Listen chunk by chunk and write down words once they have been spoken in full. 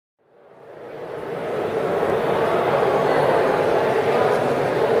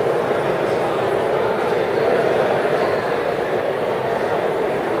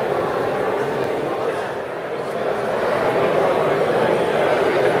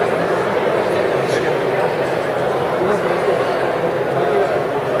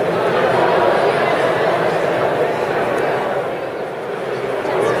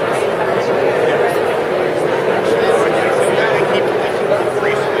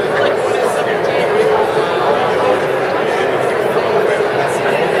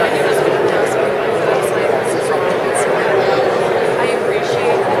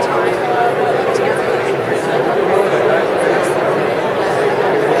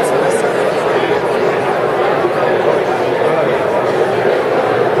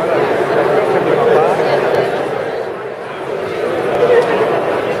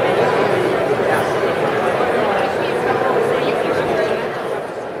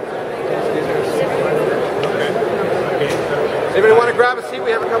grab a seat? We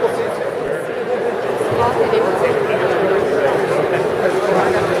have a couple seats here.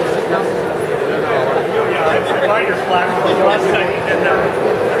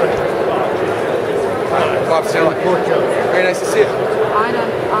 Bob Stanley. Very nice to see you. I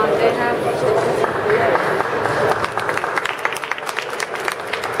don't, they have...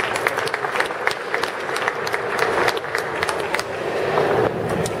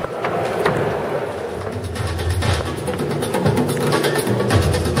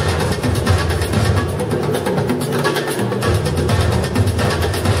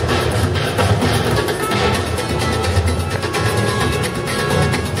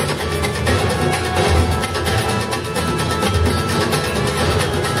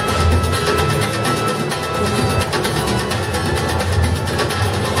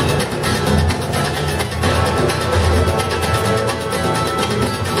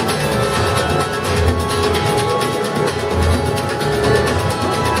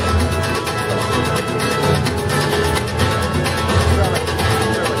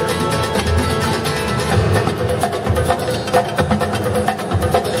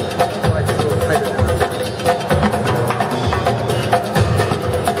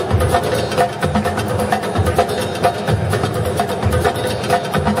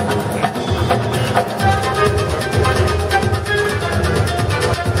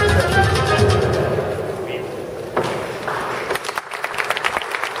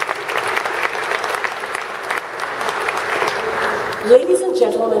 Ladies and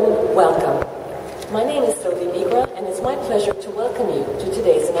gentlemen, welcome. My name is Sylvie Migra, and it's my pleasure to welcome you to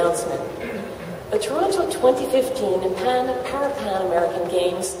today's announcement. The Toronto 2015 Para-Pan American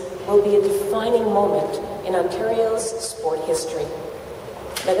Games will be a defining moment in Ontario's sport history.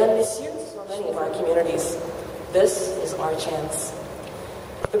 Mesdames, Messieurs, for many of our communities, this is our chance.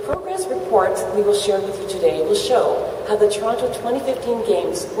 The progress report we will share with you today will show how the Toronto 2015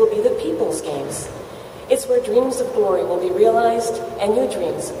 Games will be the People's Games. It's where dreams of glory will be realized and new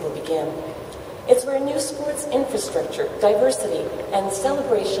dreams will begin. It's where new sports infrastructure, diversity, and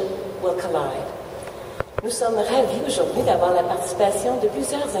celebration will collide. Nous sommes ravis aujourd'hui d'avoir la participation de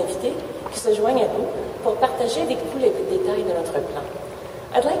plusieurs invités qui se joignent à nous pour partager avec vous les détails de notre plan.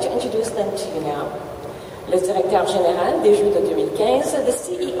 I'd like to introduce them to you now. Le directeur général des Jeux de 2015, the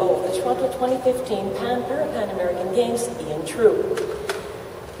CEO of the Toronto 2015 Para-Pan American Games, Ian True.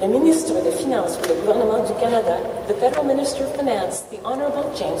 Le ministre des Finances pour le gouvernement du Canada, the Federal Minister of Finance, the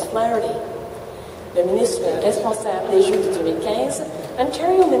Honourable James Flaherty. Le ministre responsable des Jeux de 2015,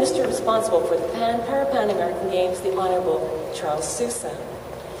 Ontario Minister responsible for the Para-Pan American Games, the Honourable Charles Sousa.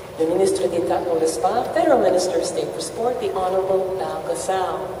 Le ministre d'État pour le Sport, Federal Minister of State for Sport, the Honourable Val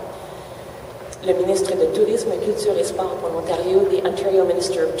Gossal. Le ministre de Tourisme, Culture et Sport pour l'Ontario, the Ontario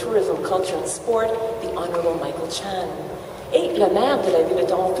Minister of Tourism, Culture and Sport, the Honourable Michael Chan. Et le maire de la ville de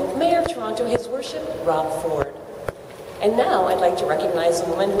Toronto, Mayor of Toronto, His Worship, Rob Ford. And now I'd like to recognize a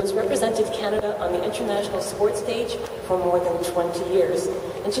woman who has represented Canada on the international sports stage for more than 20 years.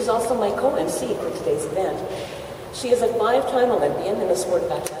 And she's also my co-MC for today's event. She is a 5-time Olympian in the sport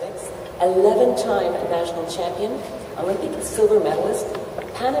of athletics, 11-time national champion, Olympic silver medalist,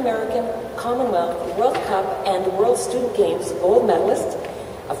 Pan-American, Commonwealth, World Cup, and World Student Games gold medalist,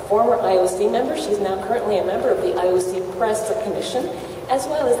 a former IOC member. She's now currently a member of the IOC Press Commission, as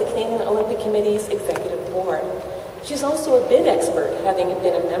well as the Canadian Olympic Committee's Executive Board. She's also a bid expert, having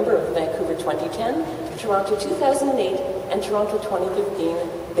been a member of Vancouver 2010, Toronto 2008, and Toronto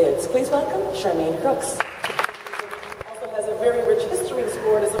 2015 bids. Please welcome Charmaine Crooks. Also has a very rich history in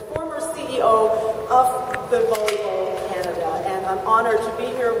sport as a former CEO of the Volleyball Canada, and I'm honored to be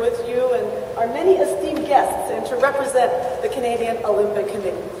here with you and our many esteemed guests and to represent the Canadian Olympic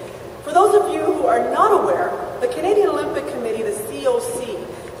Committee. For those of you who are not aware, the Canadian Olympic Committee, the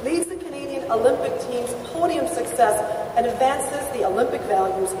COC, leads the Canadian Olympic team's podium success and advances the Olympic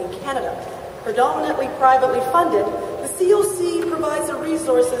values in Canada. Predominantly privately funded, the COC provides the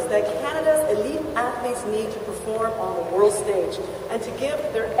resources that Canada's elite athletes need to perform on the world stage and to give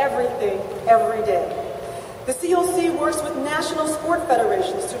their everything every day. The COC works with national sport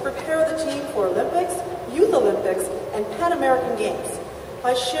federations to prepare the team for Olympics, Youth Olympics, and Pan American Games.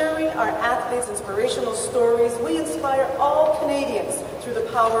 By sharing our athletes' inspirational stories, we inspire all Canadians through the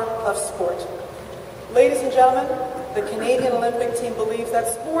power of sport. Ladies and gentlemen, the Canadian Olympic team believes that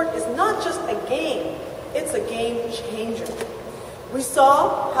sport is not just a game, it's a game changer. We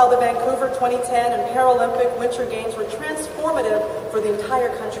saw how the Vancouver 2010 and Paralympic Winter Games were transformative for the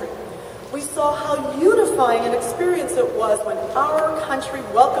entire country. We saw how unifying an experience it was when our country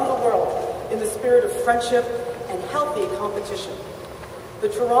welcomed the world in the spirit of friendship and healthy competition. The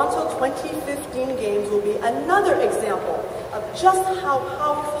Toronto 2015 Games will be another example of just how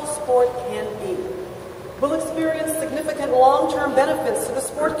powerful sport can be. We'll experience significant long-term benefits to the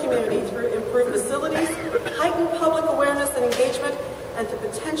sport community through improved facilities, heightened public awareness and engagement, and the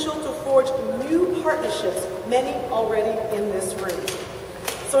potential to forge new partnerships, many already in this room.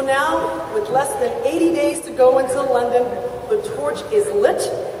 So now, with less than 80 days to go until London, the torch is lit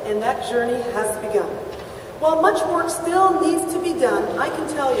and that journey has begun. While much work still needs to be done, I can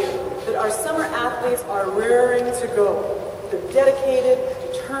tell you that our summer athletes are raring to go. They're dedicated,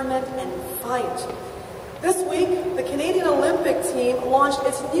 determined, and defiant. This week, the Canadian Olympic team launched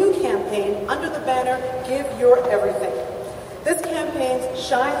its new campaign under the banner, Give Your Everything. This campaign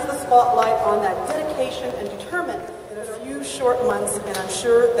shines the spotlight on that dedication and determination in a few short months, and I'm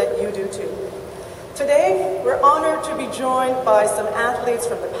sure that you do too. Today, we're honored to be joined by some athletes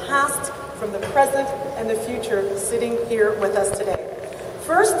from the past, from the present, and the future sitting here with us today.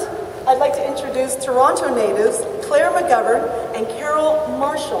 First, I'd like to introduce Toronto natives Claire McGovern and Carol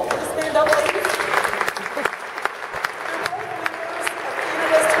Marshall. Please stand up, ladies.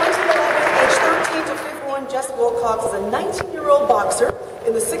 Jess Wilcox is a 19-year-old boxer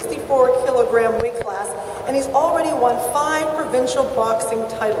in the 64-kilogram weight class, and he's already won 5 provincial boxing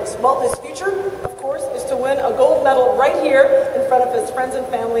titles. Well, his future, of course, is to win a gold medal right here in front of his friends and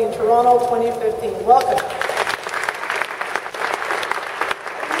family in Toronto 2015. Welcome.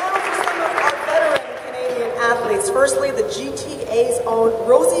 And now for some of our veteran Canadian athletes. Firstly, the GTA's own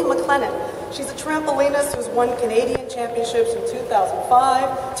Rosie McLennan. She's a trampolinist who's won Canadian championships in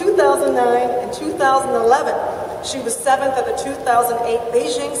 2005, 2009, and 2011. She was 7th at the 2008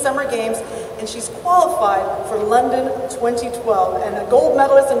 Beijing Summer Games, and she's qualified for London 2012. And a gold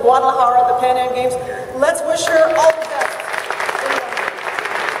medalist in Guadalajara at the Pan Am Games. Let's wish her all the best.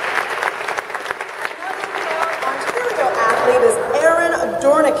 Another Ontario athlete is Aaron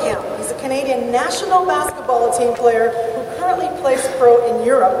Dornicamp. He's a Canadian national basketball team player who currently plays pro in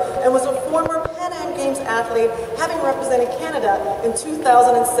Europe and was a former Pan Am Games athlete, having represented Canada in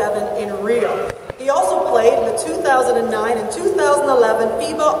 2007 in Rio. He also played in the 2009 and 2011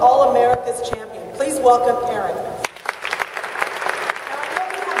 FIBA All-Americas champion. Please welcome Aaron. Now, I know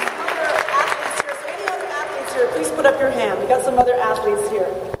we have some other athletes here, so any other athletes here, please put up your hand. We got some other athletes here.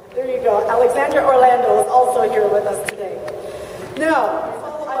 There you go. Alexandra Orlando is also here with us today. Now,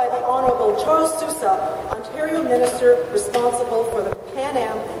 by the Honourable Charles Sousa, Ontario Minister responsible for the Pan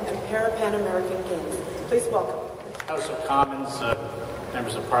Am and Pan American Games. Please welcome. House of Commons,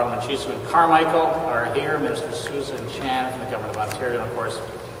 members of Parliament, Chiefs and Carmichael are here, Minister Sousa and Chan from the Government of Ontario, and of course,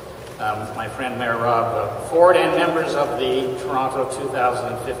 my friend Mayor Rob Ford, and members of the Toronto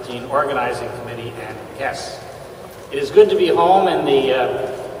 2015 Organizing Committee and guests. It is good to be home in the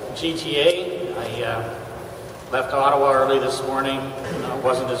GTA. I left Ottawa early this morning. It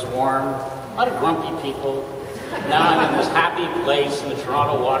wasn't as warm. A lot of grumpy people. Now I'm in this happy place in the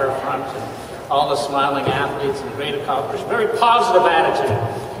Toronto waterfront, and all the smiling athletes and great accomplishments. Very positive attitude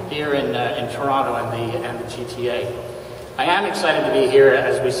here in Toronto and the GTA. I am excited to be here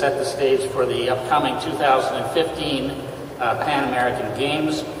as we set the stage for the upcoming 2015 Pan American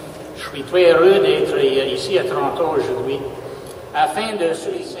Games. Je suis très heureux d'être ici à Toronto aujourd'hui afin de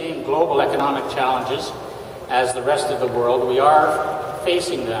sur the same global economic challenges as the rest of the world. We are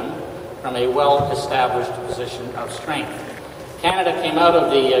facing them from a well-established position of strength. Canada came out of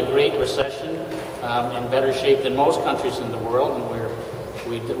the Great Recession in better shape than most countries in the world, and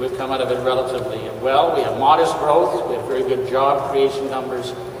we've come out of it relatively well. We have modest growth. We have very good job creation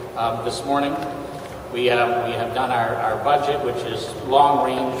numbers this morning. We have done our budget, which is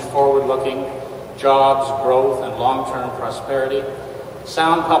long-range, forward-looking, jobs, growth, and long-term prosperity.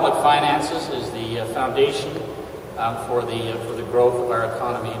 Sound public finances is the foundation for the growth of our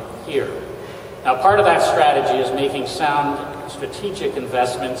economy here. Now, part of that strategy is making sound strategic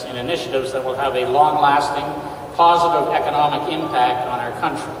investments in initiatives that will have a long-lasting, positive economic impact on our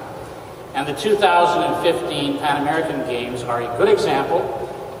country. And the 2015 Pan American Games are a good example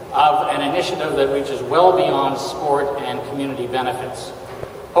of an initiative that reaches well beyond sport and community benefits.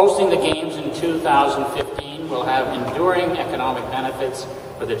 Hosting the Games in 2015 will have enduring economic benefits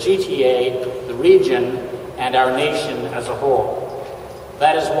for the GTA, the region, and our nation as a whole.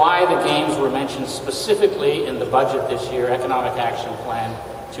 That is why the Games were mentioned specifically in the budget this year, Economic Action Plan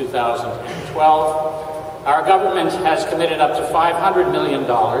 2012. Our government has committed up to $500 million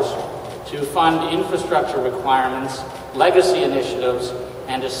to fund infrastructure requirements, legacy initiatives,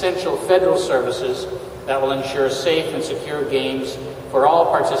 and essential federal services that will ensure safe and secure games for all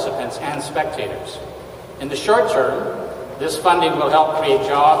participants and spectators. In the short term, this funding will help create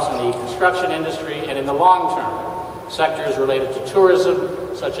jobs in the construction industry, and in the long term, Sectors related to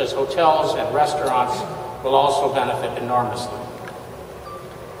tourism, such as hotels and restaurants, will also benefit enormously.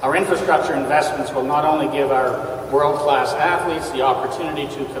 Our infrastructure investments will not only give our world-class athletes the opportunity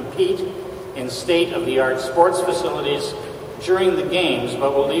to compete in state-of-the-art sports facilities during the Games,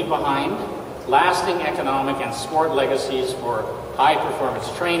 but will leave behind lasting economic and sport legacies for high-performance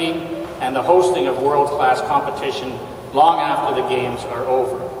training and the hosting of world-class competition long after the Games are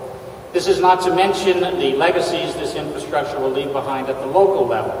over. This is not to mention the legacies this infrastructure will leave behind at the local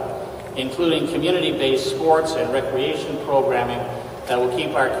level, including community-based sports and recreation programming that will keep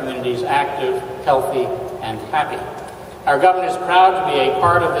our communities active, healthy, and happy. Our government is proud to be a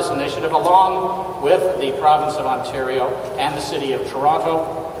part of this initiative, along with the province of Ontario and the City of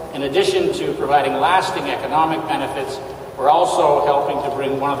Toronto. In addition to providing lasting economic benefits, we're also helping to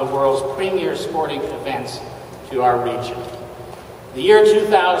bring one of the world's premier sporting events to our region. The year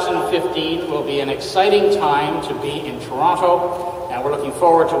 2015 will be an exciting time to be in Toronto, and we're looking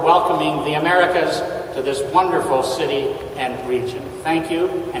forward to welcoming the Americas to this wonderful city and region. Thank you.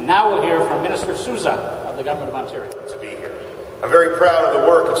 And now we'll hear from Minister Sousa of the Government of Ontario. To be here. I'm very proud of the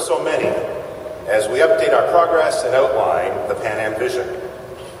work of so many as we update our progress and outline the Pan Am vision.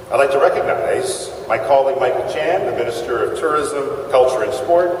 I'd like to recognize my colleague Michael Chan, the Minister of Tourism, Culture and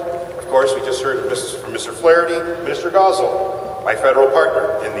Sport. Of course, we just heard from Mr. Flaherty, Minister Gosel, my federal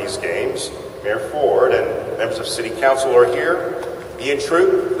partner in these games. Mayor Ford and members of City Council are here. Ian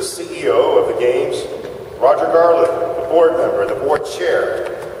Troop, the CEO of the Games, Roger Garland, the board member, the board chair,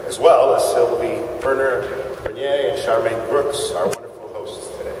 as well as Sylvie Bernier and Charmaine Brooks, our wonderful hosts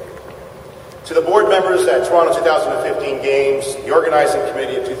today. To the board members at Toronto 2015 Games, the organizing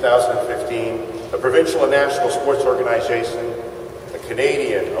committee of 2015, the provincial and national sports organization, the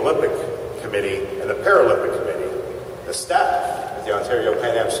Canadian Olympic Committee, and the Paralympic Committee, the staff at the Ontario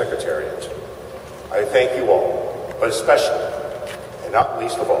Pan Am Secretariat, I thank you all, but especially, and not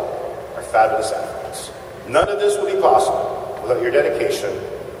least of all, our fabulous athletes. None of this would be possible without your dedication,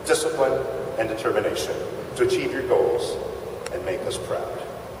 discipline, and determination to achieve your goals and make us proud.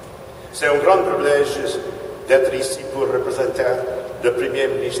 C'est un grand privilège d'être ici pour représenter le Premier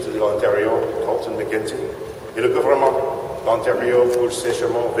ministre de l'Ontario, Colton McGuinty, et le gouvernement d'Ontario pour ses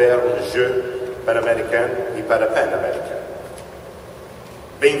chemins vers les Jeux Pan-Américains e Para-Pan-Américains.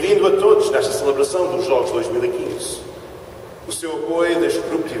 Bem-vindo a todos nesta celebração dos Jogos 2015. O seu apoio deste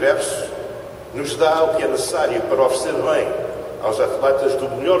grupo diverso nos dá o que é necessário para oferecer bem aos atletas do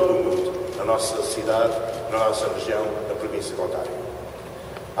melhor do mundo na nossa cidade, na nossa região, na província de Ontário.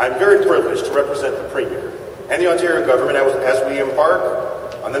 I'm very privileged to represent the Premier and the Ontario government as we embark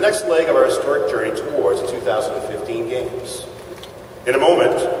on the next leg of our historic journey towards the 2015 Games. In a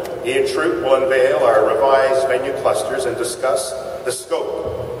moment, Ian Troop will unveil our revised venue clusters and discuss the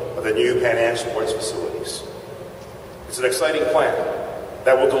scope of the new Pan Am sports facilities. It's an exciting plan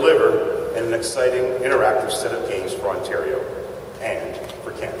that will deliver an exciting interactive set of games for Ontario and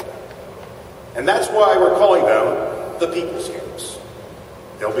for Canada. And that's why we're calling them the People's Games.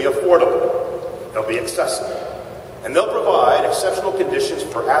 They'll be affordable, they'll be accessible, and they'll provide exceptional conditions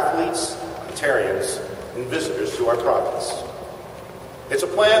for athletes, Ontarians, and visitors to our province. It's a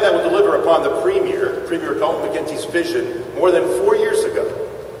plan that will deliver upon the Premier Colton McGuinty's vision more than 4 years ago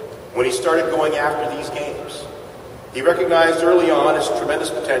when he started going after these games. He recognized early on his tremendous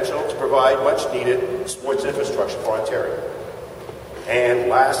potential to provide much-needed sports infrastructure for Ontario and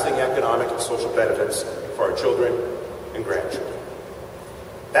lasting economic and social benefits for our children and grandchildren.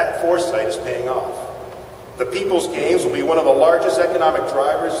 That foresight is paying off. The People's Games will be one of the largest economic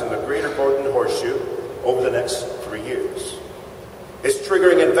drivers in the Greater Gordon Horseshoe over the next 3 years. It's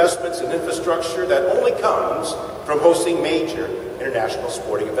triggering investments in infrastructure that only comes from hosting major international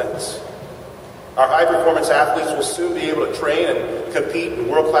sporting events. Our high-performance athletes will soon be able to train and compete in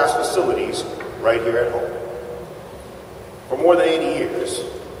world-class facilities right here at home. For more than 80 years,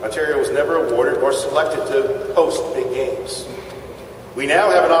 Ontario was never awarded or selected to host big games. We now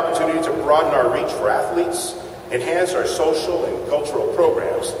have an opportunity to broaden our reach for athletes, enhance our social and cultural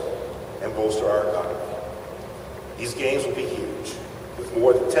programs, and bolster our economy. These games will be huge, with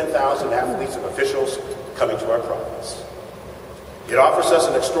more than 10,000 athletes and officials coming to our province. It offers us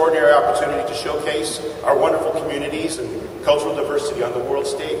an extraordinary opportunity to showcase our wonderful communities and cultural diversity on the world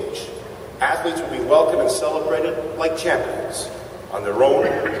stage. Athletes will be welcomed and celebrated like champions on their own,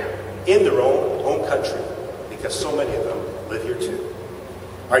 in their own home country, because so many of them live here too.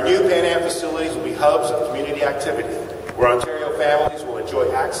 Our new Pan Am facilities will be hubs of community activity, where Ontario families will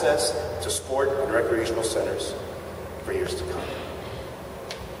enjoy access to sport and recreational centres for years to come.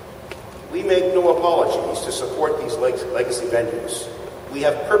 We make no apologies to support these legacy venues. We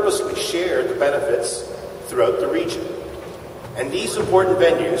have purposely shared the benefits throughout the region. And these important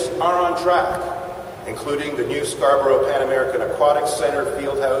venues are on track, including the new Scarborough Pan American Aquatics Centre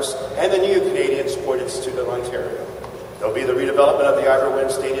Fieldhouse and the new Canadian Sport Institute of Ontario. There'll be the redevelopment of the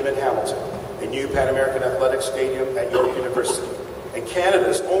Iverwind Stadium in Hamilton, a new Pan American Athletics Stadium at York University, and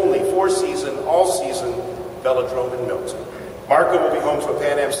Canada's only four-season, all-season velodrome in Milton. Markham will be home to a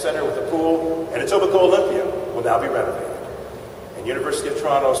Pan Am Centre with a pool, and Etobicoke Olympia will now be renovated. And University of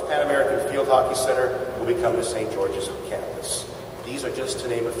Toronto's Pan American Field Hockey Centre will become the St. George's campus. These are just to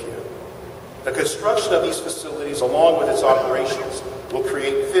name a few. The construction of these facilities, along with its operations, will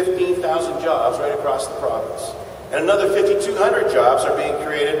create 15,000 jobs right across the province. And another 5,200 jobs are being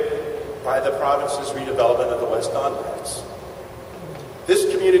created by the province's redevelopment of the West Don lands.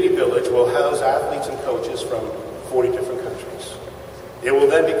 This community village will house athletes and coaches from 40 different countries. It will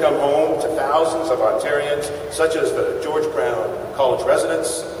then become home to thousands of Ontarians, such as the George Brown College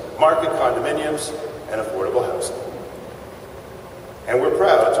residents, market condominiums, and affordable housing. And we're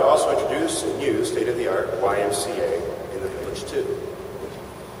proud to also introduce a new state-of-the-art YMCA in the village too.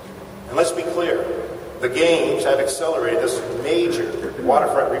 And let's be clear, the Games have accelerated this major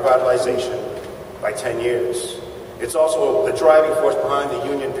waterfront revitalization by 10 years. It's also the driving force behind the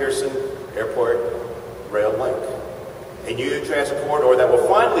Union Pearson Airport rail link, a new transit corridor that will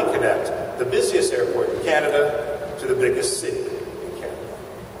finally connect the busiest airport in Canada to the biggest city in Canada,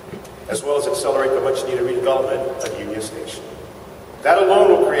 as well as accelerate the much-needed redevelopment of Union Station. That alone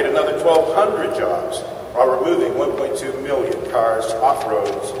will create another 1,200 jobs while removing 1.2 million cars off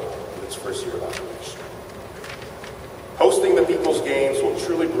roads in its first year of operation. Hosting the People's Games will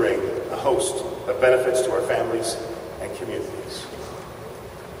truly bring a host of benefits to our families and communities.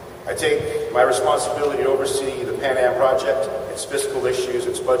 I take my responsibility to oversee the Pan Am project, its fiscal issues,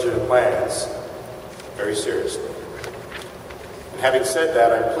 its budget and plans very seriously. And having said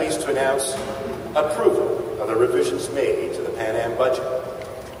that, I'm pleased to announce approval of the revisions made to the Pan Am budget.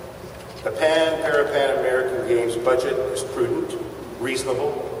 The Pan American Games budget is prudent,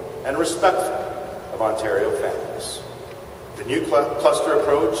 reasonable, and respectful of Ontario families. The new cluster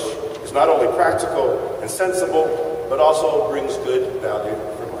approach is not only practical and sensible, but also brings good value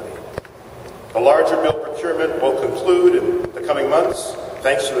for money. The larger bill procurement will conclude in the coming months,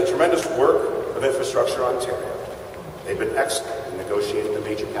 thanks to the tremendous work of Infrastructure Ontario. They've been excellent in negotiating the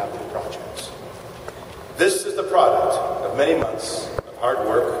major capital projects. This is the product of many months of hard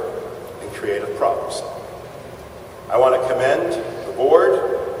work and creative problem solving. I want to commend the board,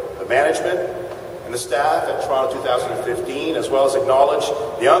 the management, and the staff at Toronto 2015, as well as acknowledge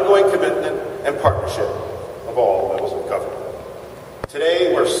the ongoing commitment and partnership of all levels of government.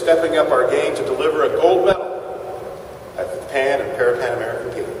 Today, we're stepping up our game to deliver a gold medal at the Pan and Pan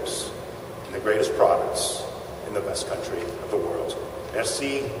American Games in the greatest province in the best country of the world.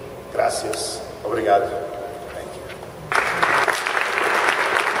 Merci, gracias, obrigado. Thank you.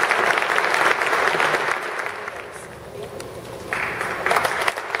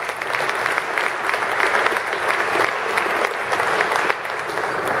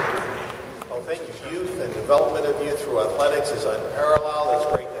 Well, thank you. Youth and development of youth through athletics is unparalleled.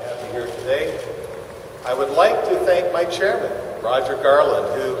 It's great to have you here today. I would like to thank my chairman, Roger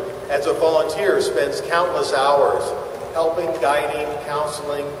Garland, who, as a volunteer, spends countless hours helping, guiding,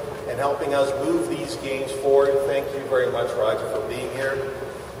 counseling, and helping us move these games forward. Thank you very much, Roger, for being here.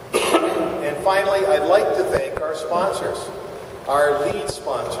 And finally, I'd like to thank our sponsors. Our lead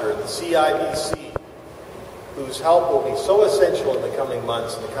sponsor, the CIBC, whose help will be so essential in the coming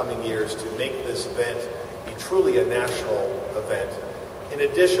months and the coming years to make this event be truly a national event. In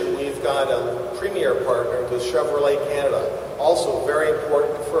addition, we've got a premier partner with Chevrolet Canada, also very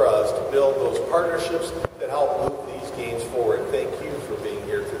important for us to build those partnerships that help move these games forward. Thank you for being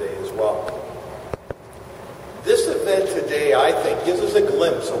here today as well. This event today, I think, gives us a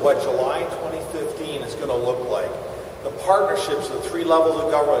glimpse of what July 2015 is going to look like. The partnerships of 3 levels of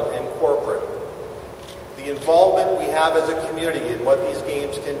government and corporate. The involvement we have as a community in what these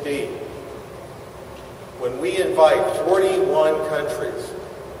games can be. When we invite 41 countries,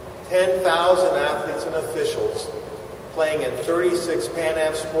 10,000 athletes and officials playing in 36 Pan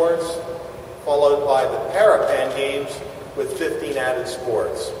Am sports, followed by the Para-Pan Games with 15 added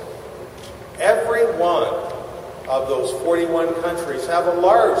sports. Every one of those 41 countries have a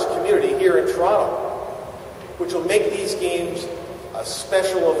large community here in Toronto, which will make these games a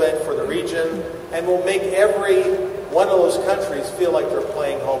special event for the region and will make every one of those countries feel like they're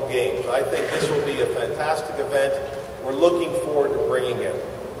playing home games. I think this will be a fantastic event. We're looking forward to bringing it.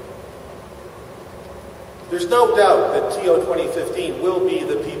 There's no doubt that TO2015 will be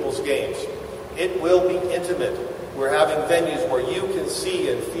the People's Games. It will be intimate. We're having venues where you can see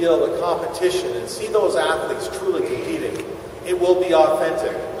and feel the competition and see those athletes truly competing. It will be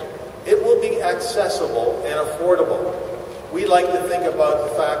authentic. It will be accessible and affordable. We like to think about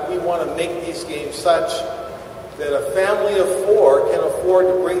the fact we want to make these games such that a family of 4 can afford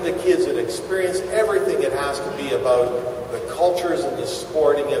to bring the kids and experience everything it has to be about the cultures and the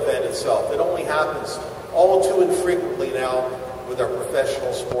sporting event itself. It only happens all too infrequently now with our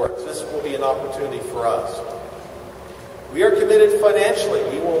professional sports. This will be an opportunity for us. We are committed financially.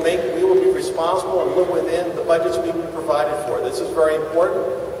 We will be responsible and live within the budgets we've been provided for. This is very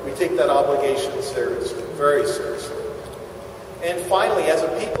important. We take that obligation seriously, very seriously. And finally, as a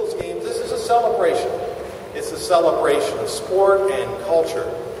people's game, this is a celebration. It's a celebration of sport and culture.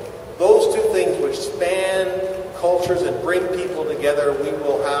 Those two things which span cultures and bring people together, we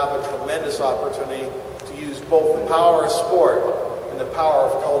will have a tremendous opportunity to use both the power of sport and the power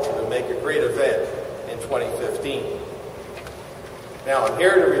of culture to make a great event in 2015. Now, I'm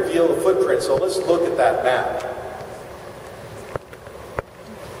here to reveal the footprint, so let's look at that map.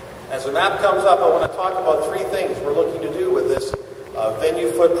 As the map comes up, I want to talk about 3 things we're looking to do with this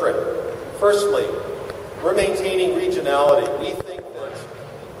venue footprint. Firstly, we're maintaining regionality. We think that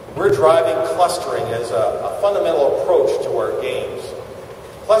we're driving clustering as a fundamental approach to our games.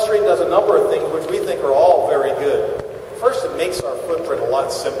 Clustering does a number of things which we think are all very good. First, it makes our footprint a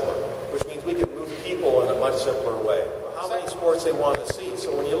lot simpler, which means we can move people in a much simpler way. How many sports they want to see.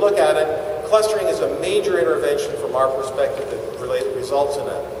 So when you look at it, clustering is a major intervention from our perspective that results in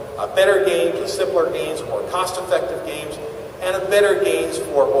a better games, a simpler games, more cost-effective games, and a better games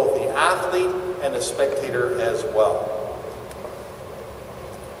for both the athlete and the spectator as well.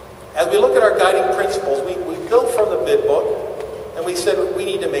 As we look at our guiding principles, we built from the bid book, and we said we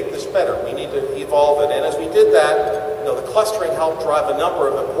need to make this better. We need to evolve it. And as we did that, the clustering helped drive a number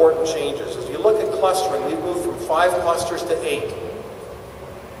of important changes. As you look at clustering, we moved from 5 clusters to 8,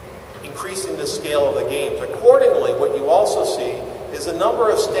 increasing the scale of the games. Accordingly, what you also see is the number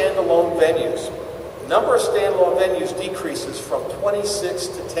of standalone venues. The number of standalone venues decreases from 26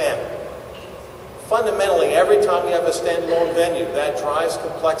 to 10. Fundamentally, every time we have a standalone venue, that drives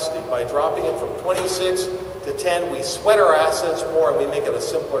complexity. By dropping it from 26 to 10, we sweat our assets more and we make it a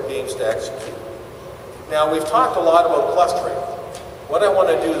simpler games to execute. Now, we've talked a lot about clustering. What I want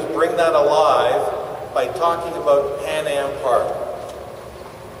to do is bring that alive by talking about PanAm Park.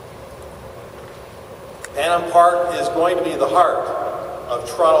 PanAm Park is going to be the heart of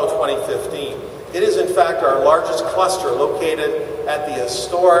Toronto 2015. It is, in fact, our largest cluster located at the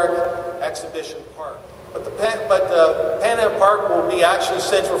historic Exhibition Park. But PanAm Park will be actually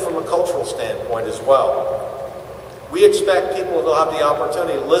central from a cultural standpoint as well. We expect people to have the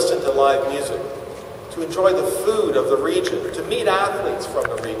opportunity to listen to live music, to enjoy the food of the region, to meet athletes from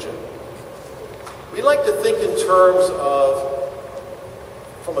the region. We like to think in terms of,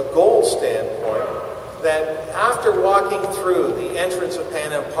 from a goal standpoint, that after walking through the entrance of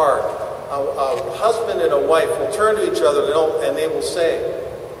PanAm Park, a husband and a wife will turn to each other and they will say,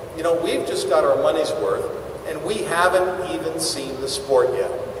 we've just got our money's worth and we haven't even seen the sport yet.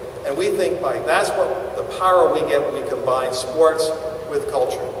 And we think that's what the power we get when we combine sports with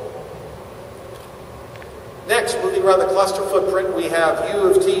culture. Next, moving around the cluster footprint, we have U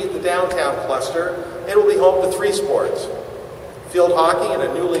of T, the downtown cluster. It will be home to 3 sports: field hockey and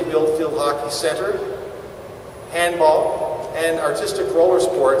a newly built field hockey center, handball, and artistic roller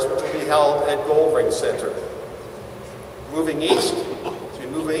sports, which will be held at Goldring Center. Moving east, as we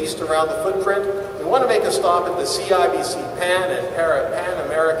move east around the footprint, we want to make a stop at the CIBC Pan and Pan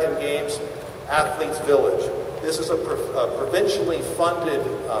American Games Athletes Village. This is a provincially funded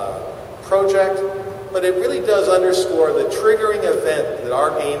project, but it really does underscore the triggering event that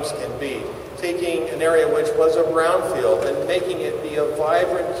our games can be, taking an area which was a brownfield and making it be a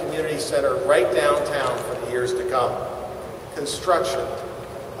vibrant community center right downtown for the years to come. Construction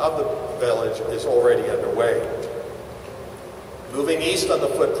of the village is already underway. Moving east on the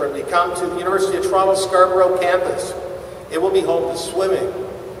footprint, we come to the University of Toronto Scarborough campus. It will be home to swimming,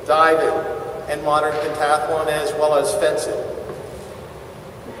 diving, and modern pentathlon, as well as fencing.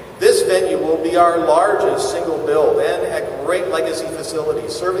 This venue will be our largest single build and a great legacy facility,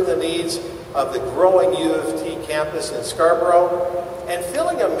 serving the needs of the growing U of T campus in Scarborough and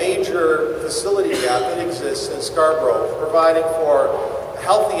filling a major facility gap that exists in Scarborough, providing for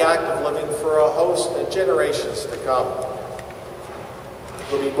healthy, active living for a host of generations to come.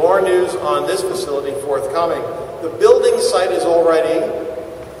 There will be more news on this facility forthcoming. The building site is already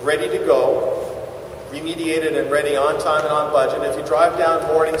ready to go, remediated and ready on time and on budget. If you drive down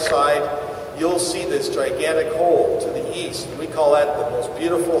Morningside, you'll see this gigantic hole to the east. We call that the most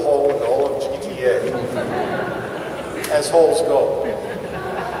beautiful hole in the whole of GTA. as holes go.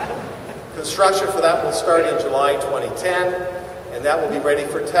 Construction for that will start in July 2010, and that will be ready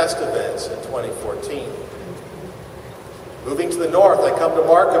for test events in 2014. Moving to the north, I come to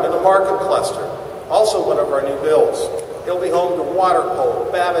Markham in the Markham cluster, also one of our new builds. It'll be home to water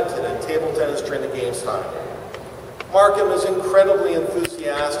polo, badminton, and table tennis during the games time. Markham is incredibly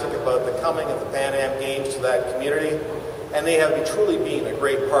enthusiastic about the coming of the Pan Am Games to that community, and they have truly been a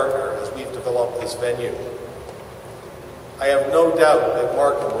great partner as we've developed this venue. I have no doubt that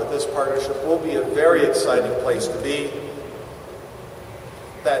Markham, with this partnership, will be a very exciting place to be.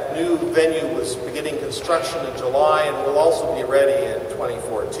 That new venue was beginning construction in July and will also be ready in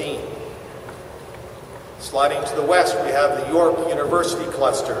 2014. Sliding to the west, we have the York University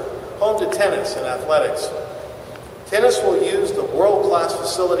cluster, home to tennis and athletics. Tennis will use the world-class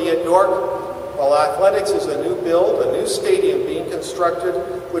facility at York, while athletics is a new build, a new stadium being constructed,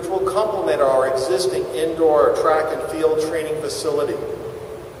 which will complement our existing indoor track and field training facility.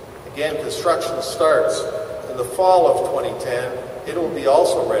 Again, construction starts in the fall of 2010. It will be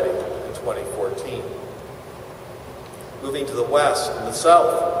also ready in 2014. Moving to the west and the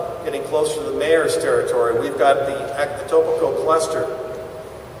south, getting closer to the mayor's territory, we've got the Etobicoke cluster.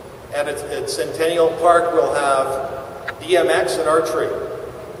 At Centennial Park, we'll have BMX and archery.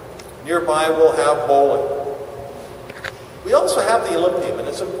 Nearby, we'll have bowling. We also have the Olympium, and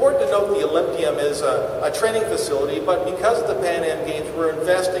it's important to note the Olympium is a training facility, but because of the Pan Am Games, we're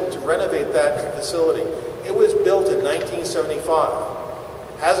investing to renovate that facility. It was built in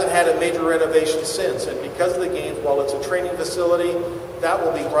 1975. Hasn't had a major renovation since, and because of the Games, while it's a training facility, that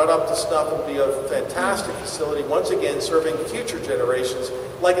will be brought up to snuff and be a fantastic facility, once again serving future generations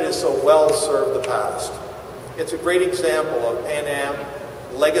like it has so well served the past. It's a great example of Pan Am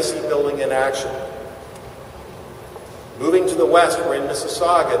legacy building in action. Moving to the west, we're in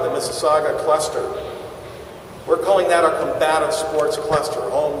Mississauga, the Mississauga cluster. We're calling that our combative sports cluster,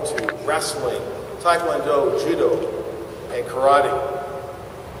 home to wrestling, taekwondo, judo, and karate.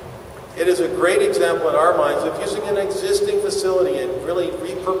 It is a great example in our minds of using an existing facility and really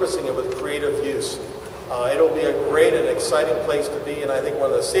repurposing it with creative use. It'll be a great and exciting place to be, and I think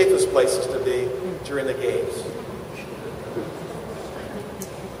one of the safest places to be during the Games.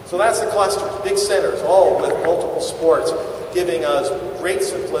 So that's the cluster, big centers, all with multiple sports, giving us great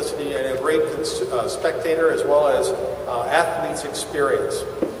simplicity and a great spectator as well as athletes experience.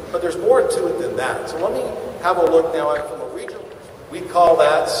 But there's more to it than that. So let me have a look now from a regional perspective. We call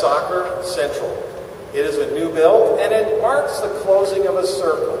that Soccer Central. It is a new build, and it marks the closing of a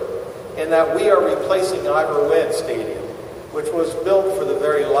circle in that we are replacing Ivor Wynne Stadium, which was built for the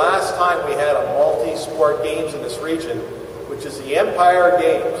very last time we had a multi-sport games in this region, which is the Empire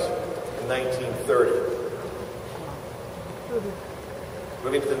Games in 1930.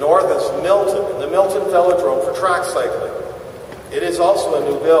 Moving to the north is Milton, and the Milton Velodrome for track cycling. It is also a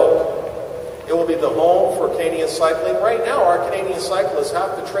new build. It will be the home for Canadian cycling. Right now, our Canadian cyclists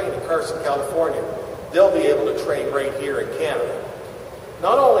have to train in Carson, California. They'll be able to train right here in Canada.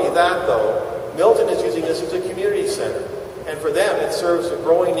 Not only that, though, Milton is using this as a community center, and for them, it serves the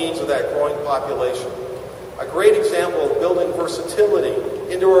growing needs of that growing population. A great example of building versatility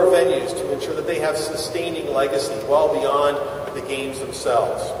into our venues to ensure that they have sustaining legacy well beyond the games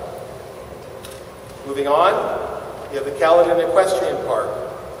themselves. Moving on, you have the Caledon Equestrian Park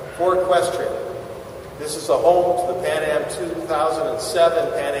for equestrian. This is a home to the Pan Am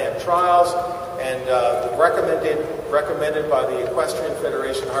 2007 Pan Am Trials, and recommended by the Equestrian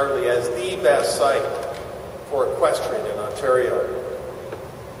Federation Hartley as the best site for equestrian in Ontario.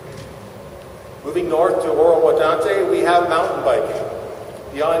 Moving north to Oro-Modante, we have mountain biking.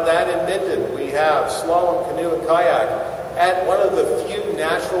 Beyond that, in Minden, we have slalom, canoe, and kayak at one of the few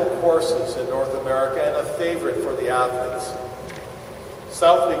natural courses in North America and a favorite for the athletes.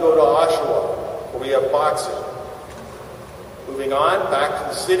 South, we go to Oshawa, where we have boxing. Moving on, back to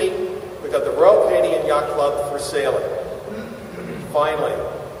the city, we've got the Royal Canadian Yacht Club for sailing. Finally,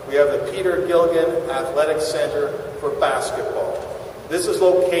 we have the Peter Gilligan Athletic Centre for basketball. This is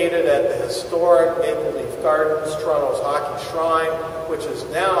located at the historic Maple Leaf Gardens, Toronto's hockey shrine, which is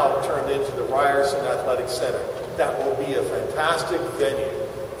now turned into the Ryerson Athletic Centre. That will be a fantastic venue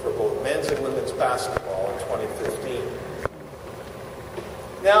for both men's and women's basketball in 2015.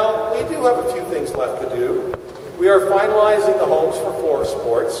 Now, we do have a few things left to do. We are finalizing the homes for 4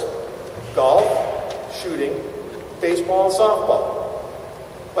 sports: golf, shooting, baseball, and softball.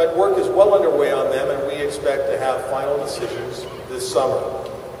 But work is well underway on them, and we expect to have final decisions this summer.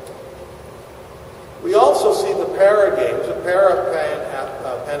 We also see the Para Games, the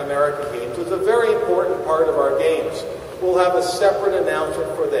Pan American Games, as a very important part of our games. We'll have a separate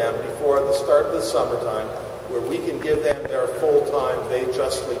announcement for them before the start of the summertime, where we can give them their full time they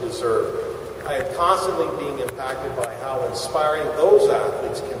justly deserve. I am constantly being impacted by how inspiring those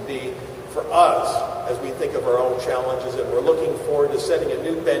athletes can be for us as we think of our own challenges, and we're looking forward to setting a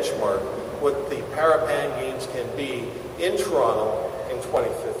new benchmark what the Para-Pan Games can be in Toronto in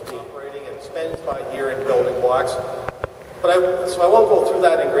 2015. Operating and spends by year in building blocks. So I won't go through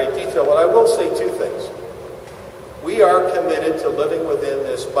that in great detail, but I will say two things. We are committed to living within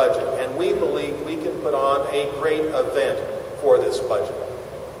this budget, and we believe we can put on a great event for this budget.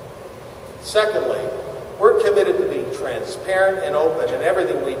 Secondly, we're committed to being transparent and open in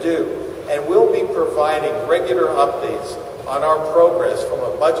everything we do, and we'll be providing regular updates on our progress from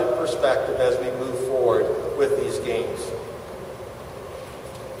a budget perspective as we move forward with these games.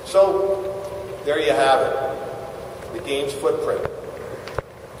 So, there you have it, the game's footprint.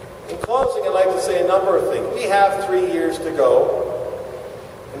 In closing, I'd like to say a number of things. We have 3 years to go.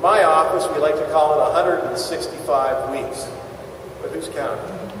 In my office, we like to call it 165 weeks. But who's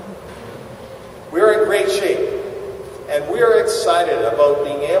counting? We're in great shape, and we're excited about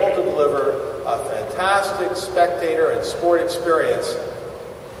being able to deliver a fantastic spectator and sport experience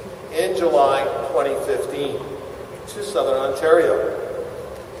in July 2015 to Southern Ontario.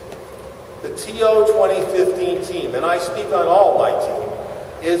 The TO2015 team, and I speak on all my team,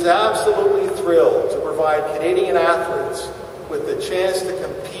 is absolutely thrilled to provide Canadian athletes with the chance to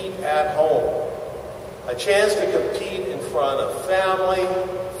compete at home, a chance to compete in front of family,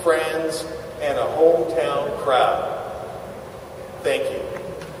 friends, and a hometown crowd. Thank you.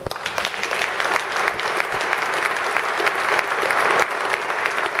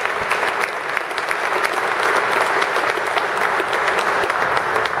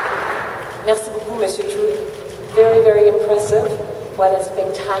 Merci beaucoup, Monsieur Drew. Very, very impressive. What a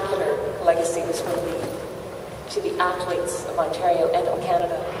spectacular legacy this will be to the athletes of Ontario and of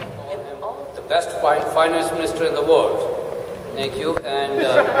Canada. And all the best finance minister in the world. Thank you. And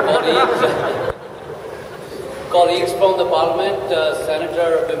colleagues from the Parliament,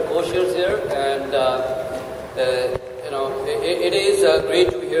 Senator Bim Kosher is here, and it is great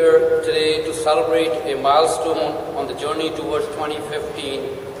to be here today to celebrate a milestone on the journey towards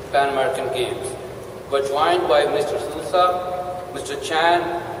 2015 Pan American Games. We're joined by Mr. Sousa, Mr. Chan,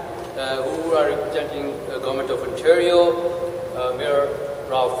 who are representing the Government of Ontario, Mayor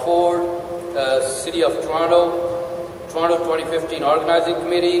Rob Ford, City of Toronto, Toronto 2015 Organizing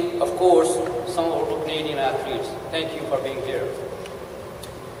Committee, of course, some of our Canadian athletes. Thank you for being here.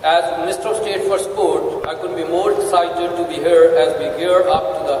 As Minister of State for Sport, I couldn't be more excited to be here as we gear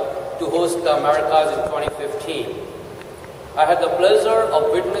up to host the Americas in 2015. I had the pleasure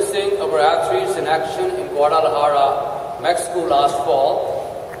of witnessing our athletes in action in Guadalajara, Mexico last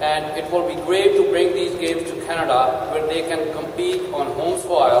fall, and it will be great to bring these games to Canada where they can compete on home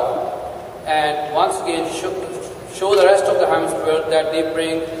soil and once again show the rest of the hemisphere that they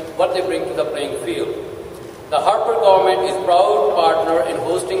bring what they bring to the playing field. The Harper government is proud partner in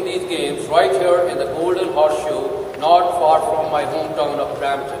hosting these games right here in the Golden Horseshoe, not far from my hometown of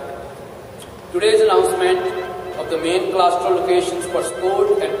Brampton. Today's announcement of the main cluster locations for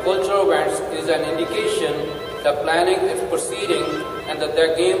sport and cultural events is an indication that planning is proceeding and that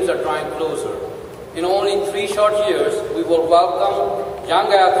their games are drawing closer. In only 3 short years, we will welcome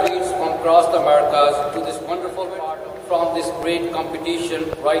young athletes from across the Americas to this wonderful part from this great competition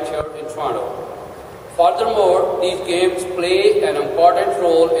right here in Toronto. Furthermore, these games play an important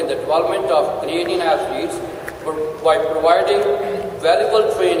role in the development of Canadian athletes by providing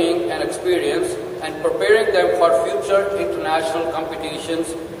valuable training and experience and preparing them for future international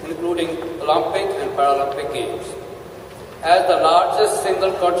competitions, including Olympic and Paralympic Games. As the largest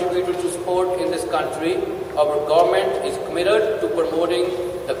single contributor to sport in this country, our government is committed to promoting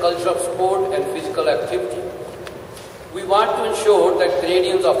the culture of sport and physical activity. We want to ensure that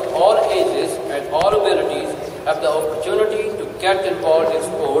Canadians of all ages and all abilities have the opportunity to get involved in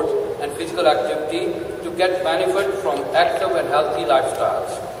sport and physical activity to get benefit from active and healthy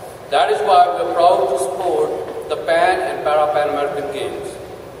lifestyles. That is why we are proud to support the Pan and Para-Pan American Games.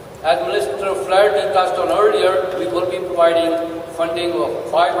 As Minister Flaherty touched on earlier, we will be providing funding of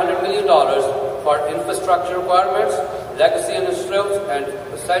 $500 million for infrastructure requirements, legacy initiatives, and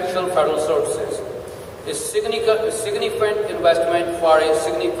essential federal services. A significant investment for a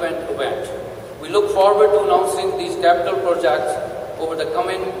significant event. We look forward to announcing these capital projects over the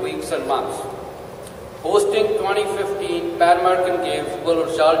coming weeks and months. Hosting 2015 Pan American Games will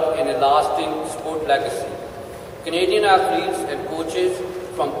result in a lasting sport legacy. Canadian athletes and coaches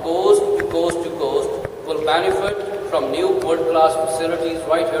from coast to coast to coast will benefit from new world-class facilities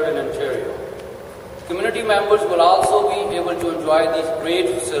right here in Ontario. Community members will also be able to enjoy these great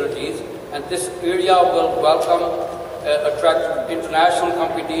facilities and this area will attract international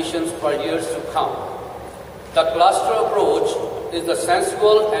competitions for years to come. The cluster approach is the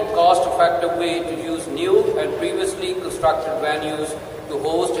sensible and cost-effective way to use new and previously constructed venues to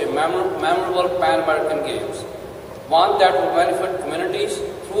host a memorable Pan American Games, one that will benefit communities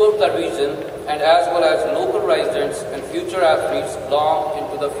throughout the region and as well as local residents and future athletes long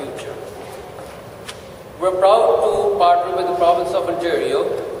into the future. We're proud to partner with the Province of Ontario,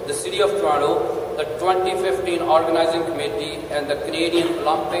 the City of Toronto, the 2015 Organizing Committee, and the Canadian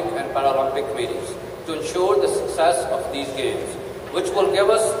Olympic and Paralympic Committees to ensure the success of these games, which will give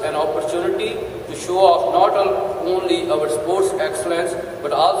us an opportunity to show off not only our sports excellence,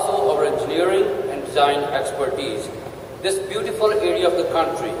 but also our engineering and design expertise, this beautiful area of the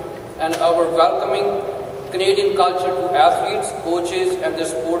country, and our welcoming Canadian culture to athletes, coaches, and their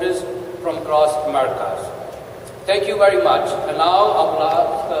supporters from across America. Thank you very much. And now I will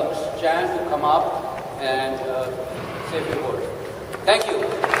ask Mr. Chan to come up and say a few words. Thank you.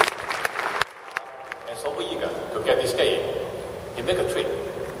 And so eager to get this game. He made a trip.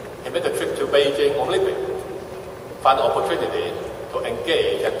 He made a trip to Beijing Olympic. Find an opportunity to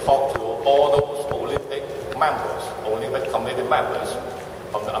engage and talk to all those Olympic members, Olympic committee members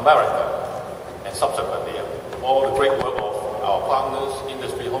from America, and subsequently all the great work of our partners,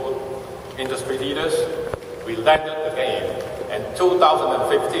 industry leaders. We landed the game, and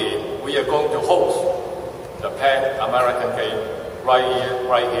 2015 we are going to host the Pan American Game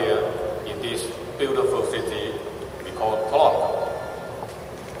right here in this beautiful city we call Toronto.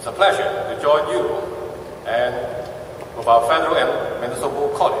 It's a pleasure to join you and with our federal and municipal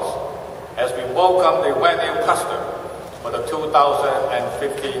colleagues as we welcome the venue cluster for the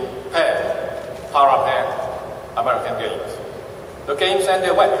 2015 Pan American Games. The games and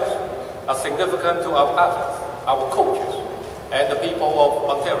their venues are significant to our athletes, our coaches, and the people of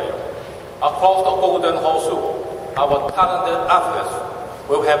Ontario. Across the Golden Horseshoe, our talented athletes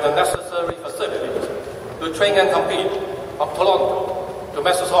will have the necessary facilities to train and compete from Toronto to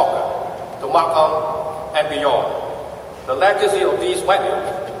Mississauga to Markham and beyond. The legacy of these venues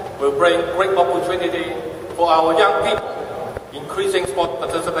will bring great opportunity for our young people, increasing sport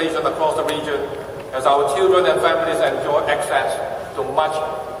participation across the region as our children and families enjoy access to much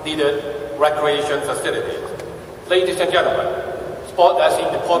needed recreation facilities. Ladies and gentlemen, sport is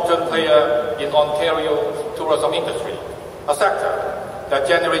an important player in Ontario's tourism industry, a sector that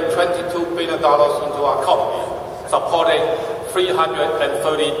generates $22 billion into our economy, supporting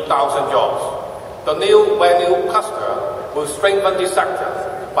 330,000 jobs. The new venue cluster will strengthen this sector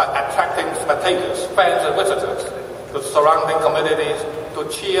by attracting spectators, fans and visitors to surrounding communities to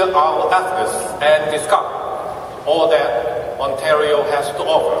cheer our athletes and discover all that Ontario has to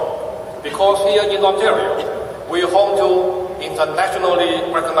offer. Because here in Ontario, we are home to internationally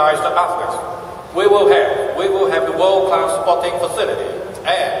recognized athletes. We will have the world-class sporting facility,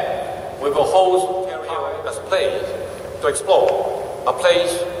 and we will host Ontario as a place to explore, a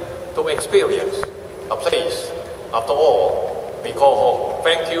place to experience, a place, after all, we call home.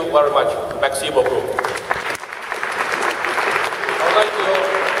 Thank you very much, Merci beaucoup. I would like to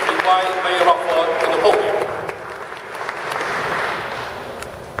invite Mayor Rockford to the podium.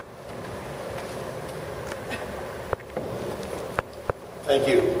 Thank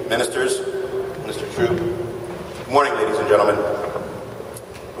you, ministers, Mr. True. Good morning, ladies and gentlemen.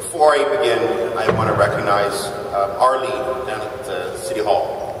 Before I begin, I want to recognize our lead down at City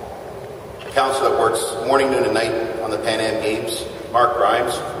Hall. The council that works morning, noon, and night on the Pan Am Games, Mark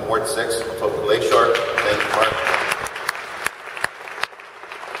Grimes from Ward 6, Etobicoke Lakeshore. Thank you, Mark.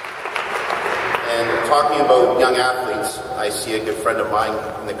 And talking about young athletes, I see a good friend of mine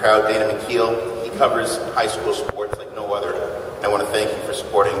in the crowd, Dana McKeel. He covers high school sports like no other. I want to thank you for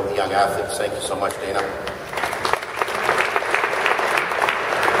supporting the young athletes. Thank you so much, Dana.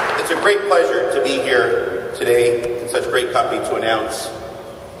 It's a great pleasure to be here today in such great company to announce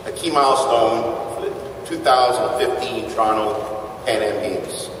a key milestone for the 2015 Toronto Pan Am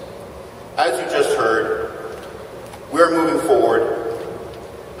Games. As you just heard, we are moving forward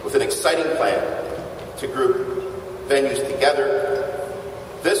with an exciting plan to group venues together.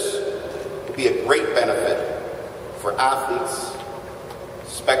 This will be a great benefit for athletes,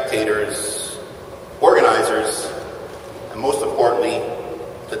 spectators, organizers, and most importantly,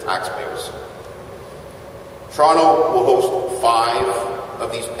 the taxpayers. Toronto will host 5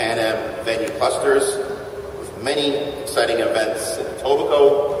 of these Pan Am venue clusters with many exciting events in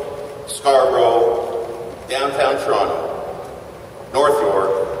Etobicoke, Scarborough, downtown Toronto, North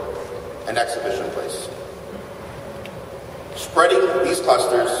York, and Exhibition Place. Spreading these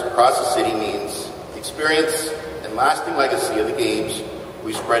clusters across the city means the experience and lasting legacy of the Games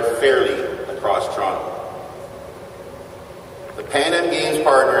we spread fairly across Toronto. The Pan Am Games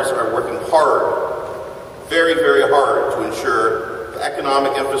partners are working hard, very, very hard, to ensure the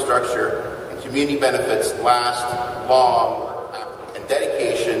economic infrastructure and community benefits last long, and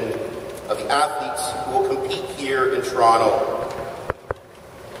dedication of the athletes who will compete here in Toronto.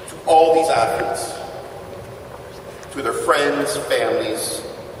 To all these athletes, to their friends, families,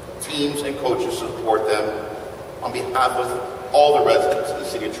 teams, and coaches who support them, on behalf of all the residents of the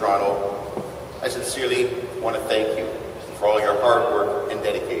City of Toronto, I sincerely want to thank you for all your hard work and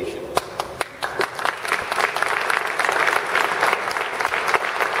dedication.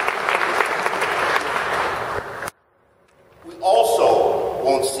 We also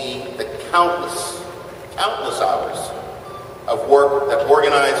won't see the countless hours of work that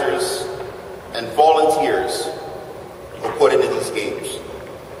organizers and volunteers will put into these games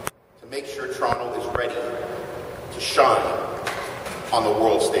to make sure Toronto is ready to shine on the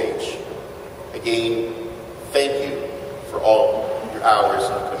world stage. Again, thank you for all your hours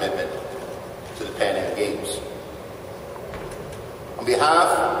of commitment to the Pan Am Games. On behalf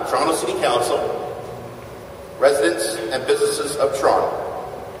of Toronto City Council, residents and businesses of Toronto,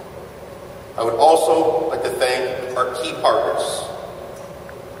 I would also like to thank our key partners,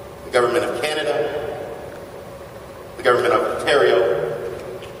 the Government of Canada, the Government of Ontario,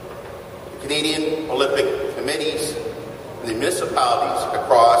 the Canadian Olympic Committees, and the municipalities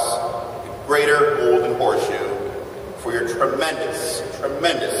across the Greater Golden Horseshoe for your tremendous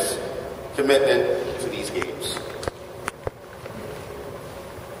commitment to these games.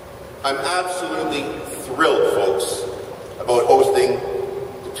 I'm absolutely thrilled, folks, about hosting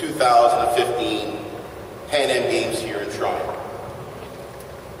the 2015 Pan Am Games here in Toronto.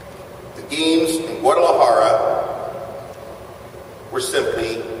 The games in Guadalajara were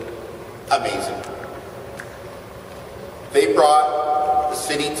simply amazing. They brought the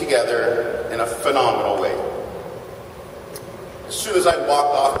city together in a phenomenal way. As soon as I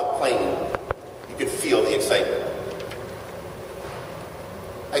walked off the plane, you could feel the excitement.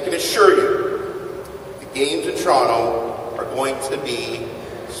 I can assure you, the games in Toronto are going to be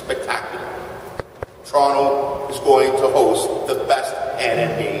spectacular. Toronto is going to host the best Pan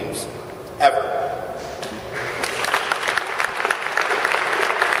Am Games ever.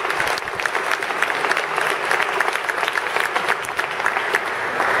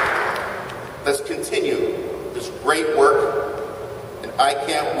 Let's continue this great work, and I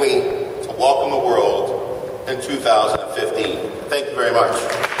can't wait to welcome the world in 2015. Thank you very much.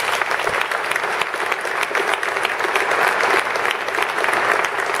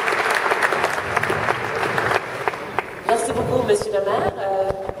 Merci beaucoup, Monsieur le Maire.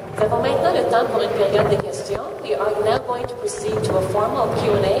 Nous avons maintenant le temps pour une période de questions. We are now going to proceed to a formal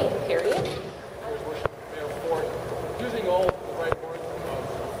Q&A period. Mayor Ford, using all the right words of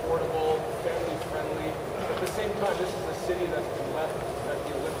affordable, family-friendly, at the same time, this is a city that's been left at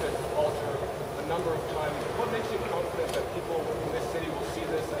the Olympic altar a number of times. What makes you confident that people in this city will see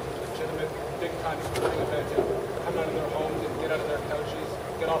this as a legitimate, big-time sporting event and come out of their homes and get out of their couches,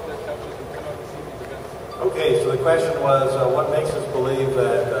 get off their couches and come out and see these events? Okay, so the question was, what makes us believe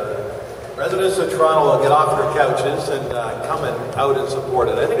that residents of Toronto will get off their couches and come out and support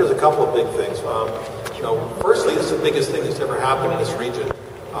it? I think there's a couple of big things. Firstly, this is the biggest thing that's ever happened in this region,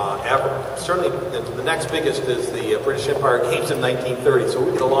 ever. Certainly, the next biggest is the British Empire Games in 1930, so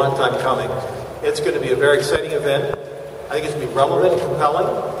we've been a long time coming. It's going to be a very exciting event. I think it's going to be relevant and compelling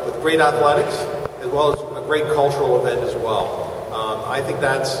with great athletics, as well as a great cultural event as well. I think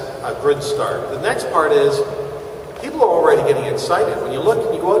that's a good start. The next part is, people are already getting excited. When you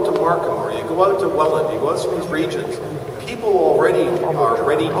look, you go out to Markham, or you go out to Welland, you go out to these regions, people already are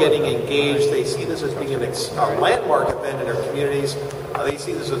getting engaged. They see this as being a landmark event in their communities. They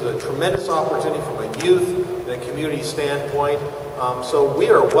see this as a tremendous opportunity from a youth and a community standpoint. So we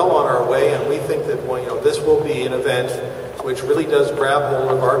are well on our way, and we think that this will be an event which really does grab hold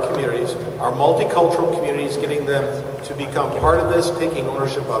of our communities, our multicultural communities, getting them to become part of this, taking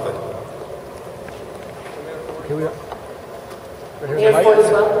ownership of it. Mayor Ford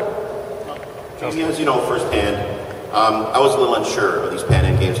as well. As you know firsthand, I was a little unsure of these Pan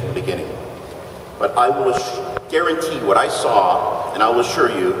Am Games from the beginning. But I will guarantee what I saw, and I will assure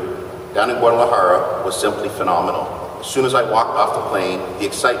you, down in Guadalajara was simply phenomenal. As soon as I walked off the plane, the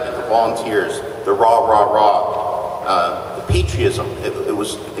excitement, the volunteers, the the patriotism, it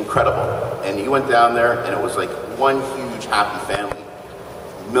was incredible. And you went down there, and it was like one huge happy family.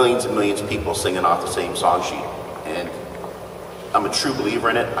 Millions and millions of people singing off the same song sheet. And I'm a true believer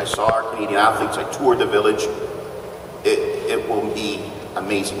in it. I saw our Canadian athletes. I toured the village. It will be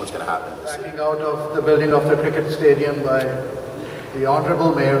amazing what's going to happen. Backing out of the building of the cricket stadium by the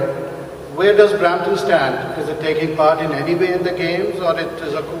Honourable Mayor, where does Brampton stand? Is it taking part in any way in the games, or it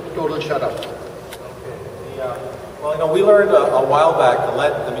is a total shut-up? Well, we learned a while back to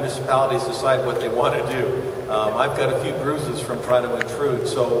let the municipalities decide what they want to do. I've got a few bruises from trying to intrude.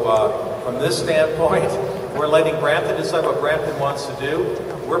 So from this standpoint, we're letting Brampton decide what Brampton wants to do.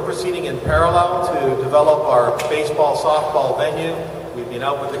 We're proceeding in parallel to develop our baseball, softball venue. We've been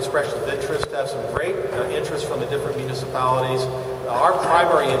out with expressions of interest, have some great interest from the different municipalities. Our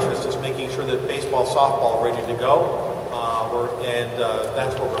primary interest is making sure that baseball, softball are ready to go, and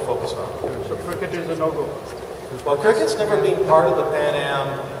that's what we're focused on. So cricket is a no-go? Well, cricket's never been part of the Pan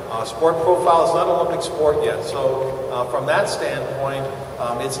Am sport profile. It's not an Olympic sport yet. So from that standpoint,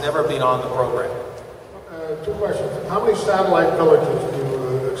 it's never been on the program. Two questions. How many satellite villages do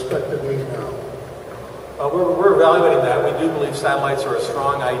you expect to need now? We're evaluating that. We do believe satellites are a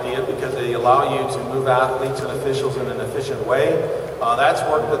strong idea because they allow you to move athletes and officials in an efficient way. That's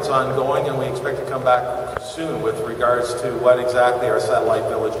work that's ongoing, and we expect to come back soon with regards to what exactly our satellite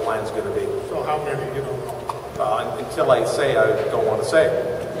village plan is going to be. So how many? You don't know. Until I say, I don't want to say.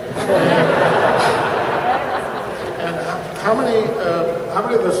 And how many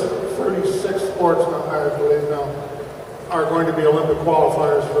of the 36 sports, I believe now, are going to be Olympic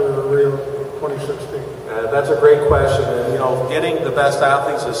qualifiers for Rio 2016? That's a great question. And, getting the best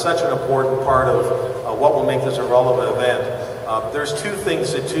athletes is such an important part of what will make this a relevant event. There's two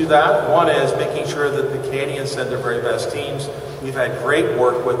things to that. One is making sure that the Canadians send their very best teams. We've had great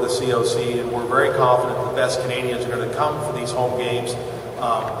work with the COC, and we're very confident the best Canadians are going to come for these home games.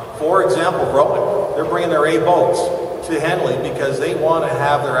 For example, rowing. They're bringing their A boats to Henley because they want to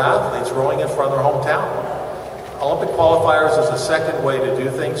have their athletes rowing in front of their hometown. Olympic qualifiers is a second way to do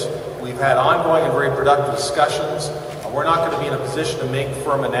things. We've had ongoing and very productive discussions. We're not going to be in a position to make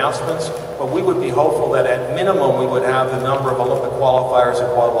firm announcements, but we would be hopeful that at minimum we would have the number of Olympic qualifiers that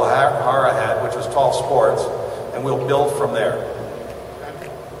Guadalajara had, which was tall sports, and we'll build from there.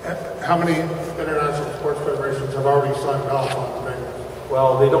 How many international sports federations have already signed off on the venues?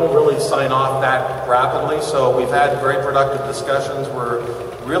 Well, they don't really sign off that rapidly, so we've had very productive discussions where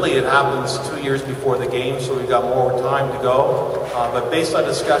really it happens 2 years before the game, so we've got more time to go. But based on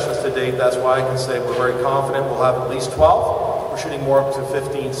discussions to date, that's why I can say we're very confident we'll have at least 12. We're shooting more up to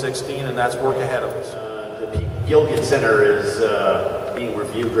 15, 16, and that's work ahead of us. The Gilligan Center is being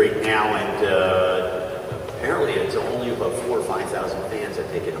reviewed right now, and apparently it's only about 4,000 or 5,000 fans that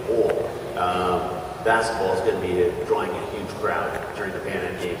take it whole. Basketball is going to be drawing a huge crowd during the Pan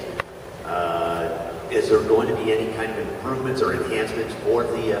Am Games. Is there going to be any kind of improvements or enhancements for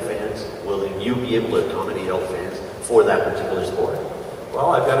the fans? Will you be able to accommodate all fans for that particular sport?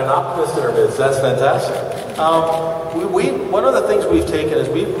 Well, I've got an optimist in our midst. That's fantastic. One of the things we've taken is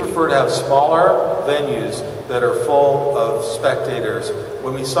we prefer to have smaller venues that are full of spectators.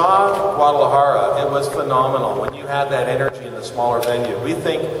 When we saw Guadalajara, it was phenomenal when you had that energy in the smaller venue. We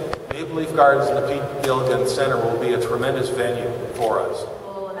think Maple Leaf Gardens and the Pete Gilligan Center will be a tremendous venue for us.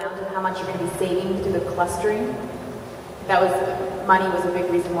 How much you're going to be saving through the clustering? Money was a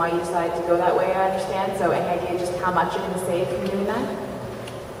big reason why you decided to go that way, I understand. So any idea just how much you're going to save from doing that?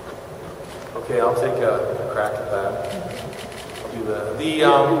 Okay, I'll take a crack at that. I'll do that.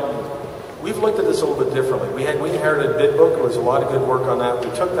 We've looked at this a little bit differently. We inherited bid book. There was a lot of good work on that. We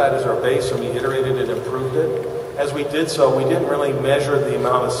took that as our base and we iterated it, improved it. As we did so, we didn't really measure the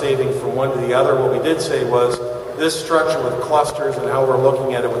amount of saving from one to the other. What we did say was, this structure with clusters and how we're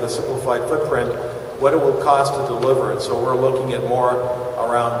looking at it with a simplified footprint, what it will cost to deliver it. So we're looking at more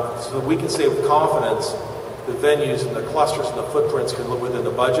around, so that we can say with confidence the venues and the clusters and the footprints can live within the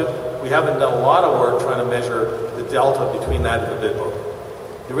budget. We haven't done a lot of work trying to measure the delta between that and the bid book.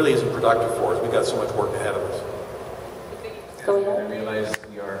 It really isn't productive for us. We've got so much work ahead of us. I realize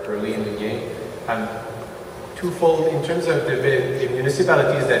we are early in the game. Twofold in terms of the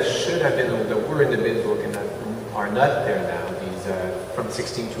municipalities that should have been, that were in the bid book and that are not there now, these from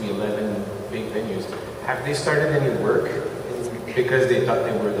 16 to 11 big venues. Have they started any work because they thought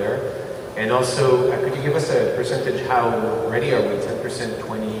they were there? And also, could you give us a percentage, how ready are we, 10%,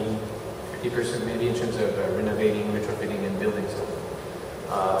 20, 50% maybe in terms of renovating, retrofitting and building stuff?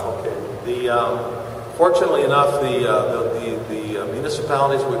 Okay. Fortunately enough, the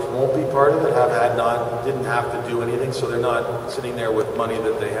municipalities which won't be part of it didn't have to do anything, so they're not sitting there with money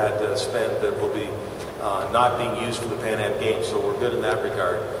that they had to spend that will be not being used for the Pan Am Games, so we're good in that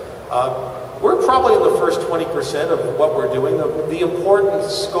regard. We're probably in the first 20% of what we're doing. The important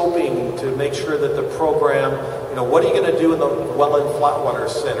scoping to make sure that the program, what are you going to do in the Welland Flatwater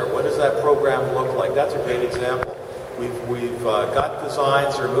Center? What does that program look like? That's a great example. We've got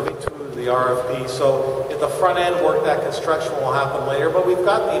designs that are moving through the RFP. So at the front end work, that construction will happen later, but we've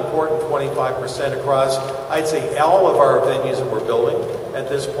got the important 25% across, I'd say, all of our venues that we're building at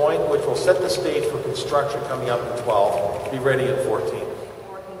this point, which will set the stage for construction coming up in 12, to be ready in 14.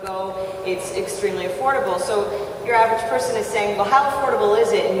 It's extremely affordable. So your average person is saying, well, how affordable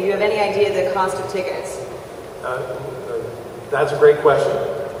is it? And do you have any idea the cost of tickets? That's a great question.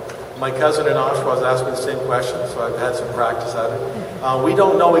 My cousin in Oshawa was asking the same question, so I've had some practice at it. We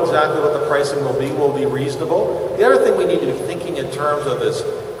don't know exactly what the pricing will be. Will be reasonable. The other thing we need to be thinking in terms of is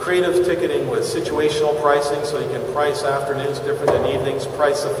creative ticketing with situational pricing, so you can price afternoons different than evenings,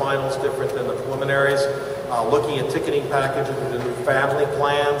 price the finals different than the preliminaries. Looking at ticketing packages with new family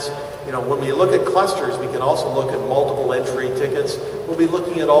plans. You know, when we look at clusters, we can also look at multiple entry tickets. We'll be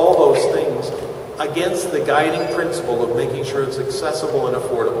looking at all those things against the guiding principle of making sure it's accessible and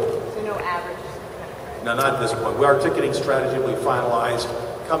affordable. So no average? No, not at this point. Our ticketing strategy will be finalized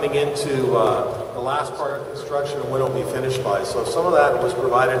coming into the last part of construction and when it will be finished by. So some of that was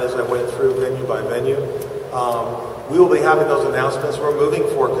provided as I went through venue by venue. We will be having those announcements. We're moving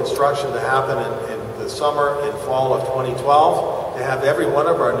for construction to happen in the summer and fall of 2012 to have every one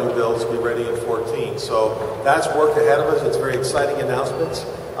of our new builds be ready in 14. So that's work ahead of us. It's very exciting announcements.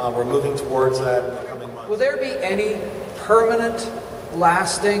 We're moving towards that in the coming months. Will there be any permanent,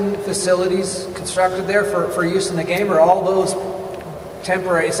 lasting facilities constructed there for use in the game, or all those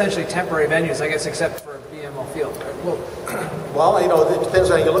temporary, essentially temporary venues, I guess, except for BMO Field? Well, you know, it depends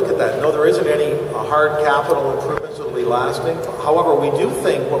how you look at that. No, there isn't any hard capital improvements that will be lasting. However, we do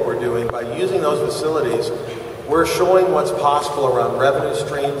think what we're doing by using those facilities, we're showing what's possible around revenue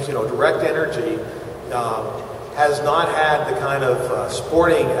streams. You know, direct energy has not had the kind of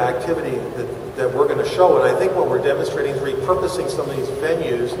sporting activity that we're going to show. And I think what we're demonstrating is repurposing some of these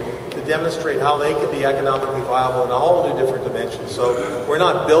venues to demonstrate how they can be economically viable in a whole new different dimension. So we're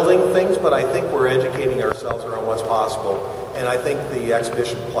not building things, but I think we're educating ourselves around what's possible. And I think the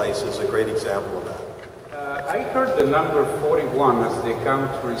exhibition place is a great example of that. I heard the number 41 as the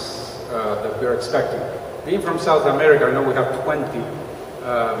countries that we're expecting. Being from South America, I know we have 20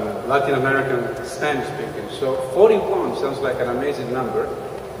 Latin American Spanish speaking. So 41 sounds like an amazing number.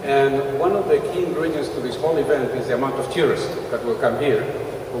 And one of the key ingredients to this whole event is the amount of tourists that will come here,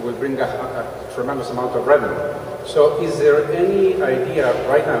 who will bring a tremendous amount of revenue. So is there any idea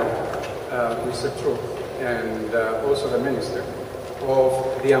right now, Mr. Truth, and also the Minister,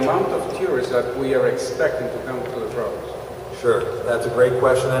 of the amount of tourists that we are expecting to come to the province? Sure, that's a great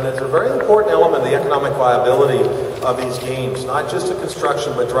question, and it's a very important element of the economic viability of these games, not just the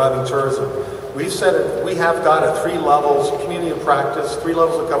construction, but driving tourism. We've said it, we have got at 3 levels, community of practice, 3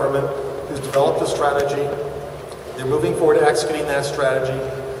 levels of government, who's developed a strategy. They're moving forward to executing that strategy.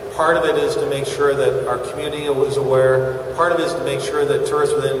 Part of it is to make sure that our community is aware. Part of it is to make sure that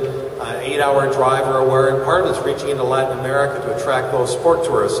tourists within an 8-hour drive are aware. And part of it is reaching into Latin America to attract those sport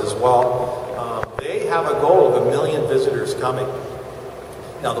tourists as well. They have a goal of 1 million visitors coming.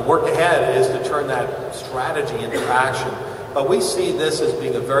 Now, the work ahead is to turn that strategy into action. But we see this as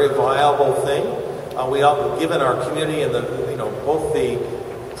being a very viable thing. Given our community and both the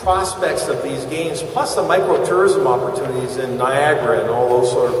prospects of these games, plus the micro-tourism opportunities in Niagara and all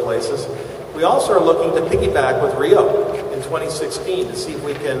those sort of places, we also are looking to piggyback with Rio in 2016 to see if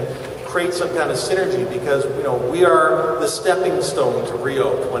we can create some kind of synergy, because we are the stepping stone to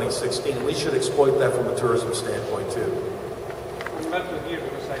Rio 2016. We should exploit that from a tourism standpoint too. I'm glad to hear,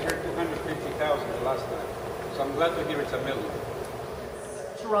 because I heard 250,000 the last time. So I'm glad to hear it's 1 million.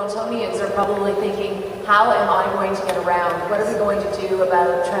 Torontonians are probably thinking, how am I going to get around? What are we going to do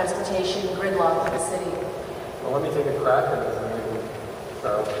about transportation gridlock in the city? Well, let me take a crack at it, and maybe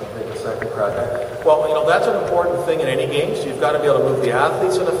Charles can take a second crack at it. Well, that's an important thing in any game. So you've got to be able to move the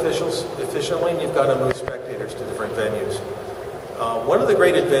athletes and officials efficiently, and you've got to move spectators to different venues. One of the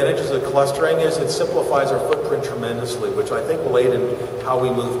great advantages of clustering is it simplifies our footprint tremendously, which I think will aid in how we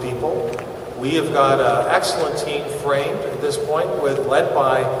move people. We have got an excellent team framed at this point, led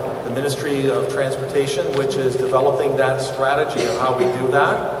by the Ministry of Transportation, which is developing that strategy of how we do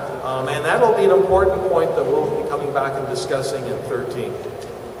that. And that'll be an important point that we'll be coming back and discussing in 13.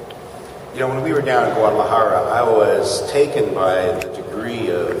 When we were down in Guadalajara, I was taken by the degree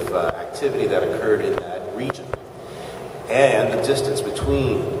of activity that occurred in that region and the distance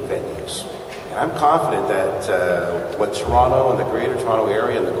between venues. And I'm confident that what Toronto and the Greater Toronto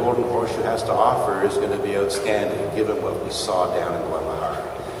Area and the Golden Horseshoe has to offer is going to be outstanding, given what we saw down in Guadalajara.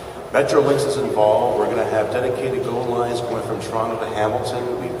 Metrolinx is involved. We're going to have dedicated GO lines going from Toronto to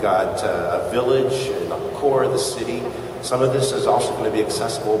Hamilton. We've got a village in the core of the city Some of this is also going to be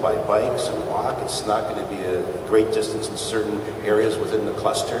accessible by bikes and walk. It's not going to be a great distance in certain areas within the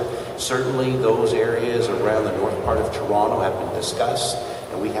cluster. Certainly those areas around the north part of Toronto have been discussed,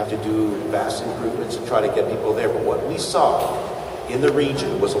 and we have to do vast improvements and try to get people there. But what we saw in the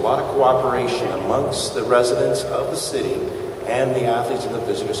region was a lot of cooperation amongst the residents of the city and the athletes and the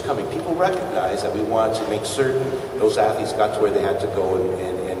visitors coming. People recognize that we wanted to make certain those athletes got to where they had to go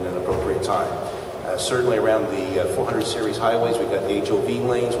in an appropriate time. Certainly around the 400 series highways, we've got the HOV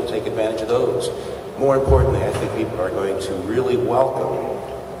lanes. We'll take advantage of those. More importantly, I think people are going to really welcome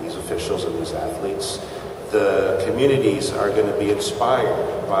these officials and these athletes. The communities are going to be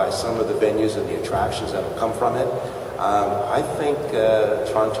inspired by some of the venues and the attractions that will come from it. I think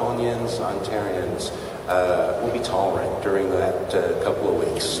Torontonians, Ontarians will be tolerant during that couple of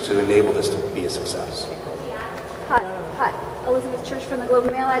weeks to enable this to be a success. Hi. Elizabeth Church from the Globe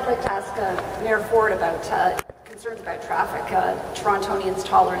and Mail. I'd like to ask Mayor Ford about concerns about traffic, Torontonians'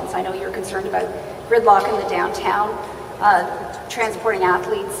 tolerance. I know you're concerned about gridlock in the downtown, transporting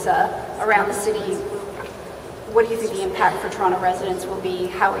athletes around the city. What do you think the impact for Toronto residents will be?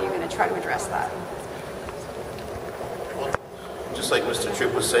 How are you going to try to address that? Just like Mr.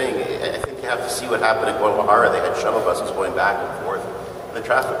 Troop was saying, I think you have to see what happened in Guadalajara. They had shuttle buses going back and forth, and the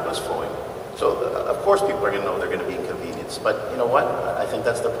traffic was flowing. So, of course, people are going to know they're going to be inconvenienced. But you know what? I think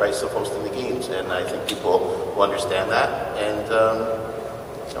that's the price of hosting the games, and I think people will understand that. And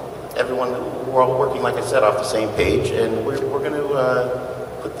you know, everyone, we're all working, like I said, off the same page, and we're going to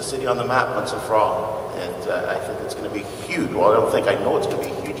put the city on the map once and for all. And I think it's going to be huge. Well, I know it's going to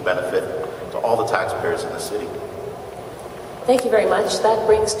be a huge benefit to all the taxpayers in the city. Thank you very much. That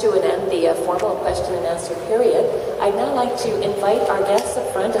brings to an end the formal question and answer period. I'd now like to invite our guests up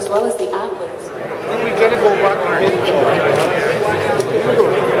front as well as the athletes. We're going to go back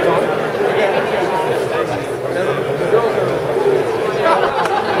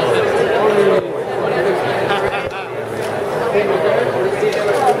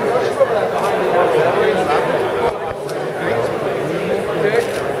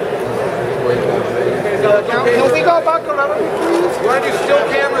Can we go back around, please? You want to do still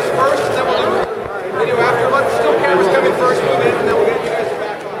cameras first, and then we'll do video afterwards? Still cameras coming first, and then we'll get you guys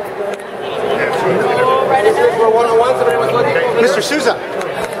back on. Right ahead. For one-on-ones, and everyone's looking over Mr. Souza.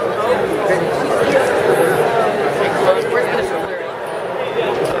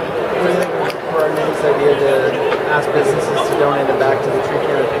 For our next idea to ask businesses to donate it back to the tree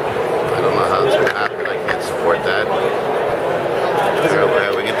canopy. I don't know how it's going to happen. I can't support that. We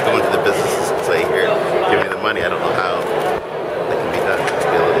get to go into the businesses and say, here, give me the money. I don't know how that can be done.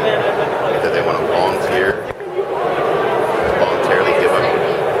 Either they want to voluntarily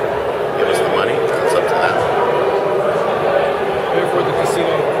give us the money. It's up to them. Therefore, the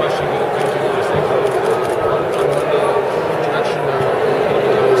casino question will continue to say direction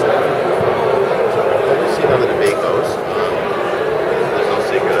We'll see how the debate goes. There's no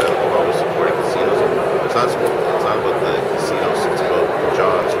secret of always supporting casinos. It's not about the casinos. It's about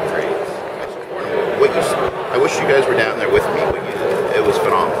jobs and trades. I wish you guys were down there with me. It was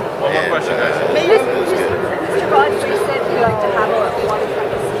phenomenal. And, it was good. Mr. Rogers said he'd like to have a waterfront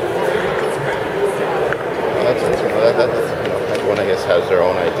Everyone, I guess, has their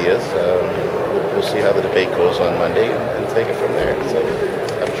own ideas. We'll see how the debate goes on Monday and take it from there. So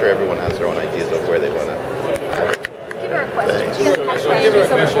I'm sure everyone has their own ideas of where they want to have it. Mayor,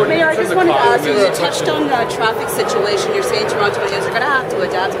 I just wanted to ask you, you touched on the traffic situation. You're saying Torontonians are going to have to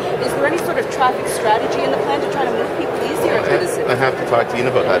adapt. Is there any sort of traffic strategy in the plan to try to move people easier through the city? I have to talk to Ian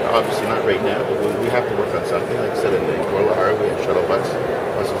about that. Obviously not right now, but we have to work on something. Like I said, in Guadalajara, we have shuttle buses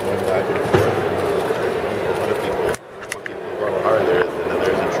going back and forth. Other people in Guadalajara than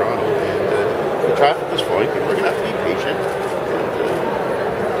there's in Toronto. And the traffic is flowing. People are going to have to be patient.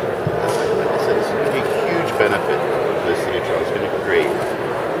 And like I said, it's going to be a huge benefit to the city of Toronto. It's going to create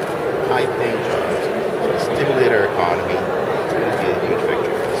high-paying jobs. It's going to stimulate our economy. It's going to be a huge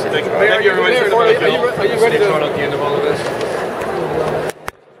victory for the city of Toronto. Thank you, everyone. Are you ready to vote at the end of all of this?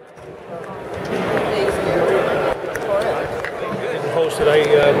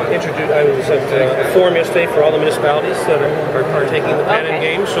 I was at the forum yesterday for all the municipalities that are partaking in the PanAm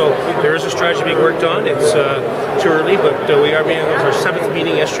Games, so there is a strategy being worked on. It's too early, but we are meeting. It was our 7th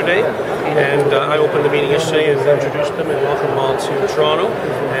meeting yesterday, and I opened the meeting yesterday and introduced them and welcomed them all to Toronto,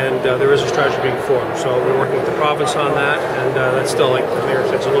 and there is a strategy being formed. So we're working with the province on that, and that's still, like the mayor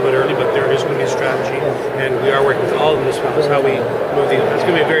said, it's a little bit early, but there is going to be a strategy, and we are working with all the municipalities how we move the. It's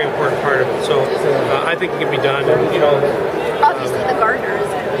going to be a very important part of it. So I think it can be done, and obviously the gardener is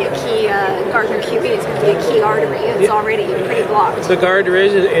going to be a key, Gardner Q to be. It's going to be a key artery. It's already pretty blocked. The Garda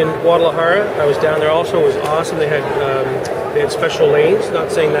is in Guadalajara. I was down there also. It was awesome. They had special lanes.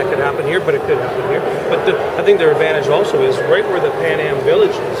 Not saying that could happen here, but it could happen here. But I think their advantage also is right where the Pan Am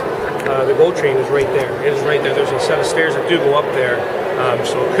Village is. The GO train is right there. It is right there. There's a set of stairs that do go up there.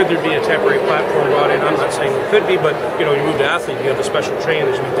 So could there be a temporary platform brought in? I'm not saying it could be, but you move the athlete, you have the special train.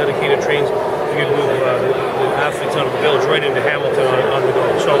 There's dedicated trains. You can move the athletes out of the village right into Hamilton on the go.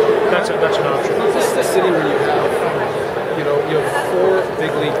 So that's an option. This is a city where you have 4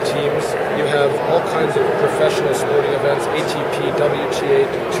 big league teams. You have all kinds of professional sporting events, ATP, WTA,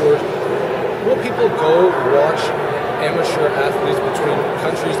 tours. Will people go watch amateur athletes between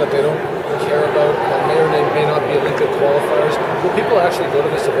countries that they don't care about, that may or may not be Olympic qualifiers? Will people actually go to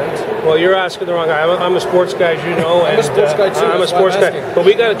this event? Well, you're asking the wrong guy. I'm a sports guy, as you know. I'm a sports guy too. I'm a sports guy. But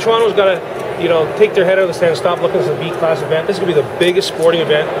Toronto's got to take their head out of the sand, stop looking at the B-class event. This is going to be the biggest sporting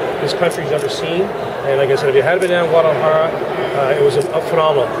event this country's ever seen. And like I said, if you had been down in Guadalajara, it was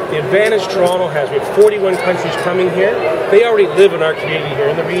phenomenal. The advantage Toronto has, we have 41 countries coming here. They already live in our community here,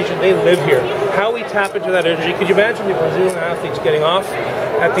 in the region. They live here. How we tap into that energy, could you imagine the Brazilian athletes getting off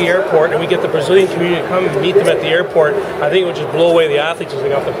at the airport and we get the Brazilian community to come and meet them at the airport? I think it would just blow away the athletes as they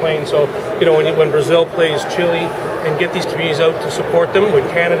got off the plane. So, when Brazil plays Chile and get these communities out to support them, when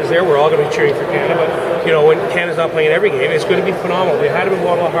Canada's there, we're all going to be cheering for Canada. But, when Canada's not playing every game, it's going to be phenomenal. We had them in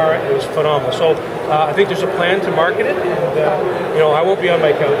Guadalajara, it was phenomenal. So, I think there's a plan to market it, and I won't be on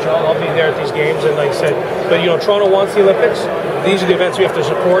my couch. I'll be there at these games, and like I said, but Toronto wants the Olympics. These are the events we have to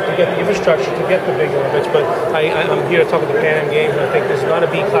support to get the infrastructure to get the big Olympics. But I'm here to talk about the Pan Am Games, and I think this is not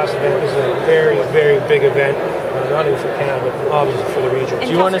a B-class event. This is a very, very big event, not only for Canada, but obviously for the region. Do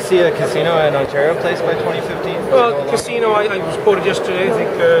you want to see a casino in Ontario placed by 2015? Well, casino, I was quoted yesterday, I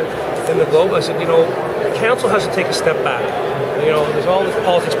think, in the Globe. I said, the council has to take a step back. There's all this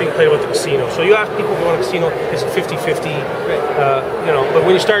politics being played about the casino. So you ask people who want a casino, is it 50-50? But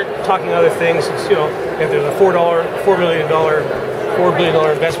when you start talking other things, it's, if there's a $4 billion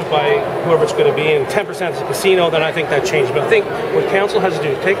investment by whoever it's going to be, and 10% is a casino, then I think that changes. But I think what council has to do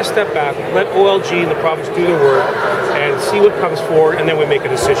is take a step back, let OLG and the province do their work, and see what comes forward, and then we make a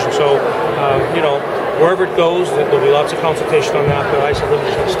decision. So, wherever it goes, there'll be lots of consultation on that, but I said, we're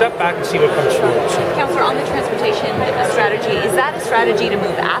just going to step back and see what comes forward. So. Councillor, on the transportation strategy, is that a strategy to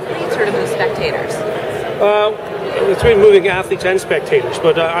move athletes or to move spectators? It's really moving athletes and spectators,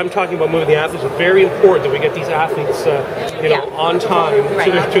 but I'm talking about moving the athletes. It's very important that we get these athletes, on time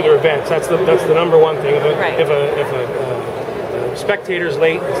to their events. That's the number one thing. If a spectator is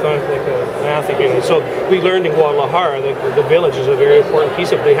late, it's not like an athlete being late. So we learned in Guadalajara that the village is a very important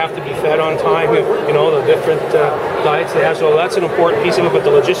piece of it. They have to be fed on time. The different diets they have. So that's an important piece of it. But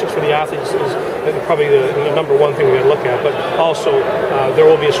the logistics for the athletes is probably the number one thing we got to look at. But also, there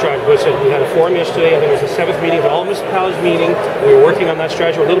will be a strategy. As I said, we had a forum yesterday. I think it was the 7th meeting of all municipalities meeting. We were working on that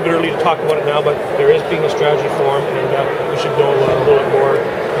strategy. We're a little bit early to talk about it now, but there is being a strategy forum, and we should know a little bit more,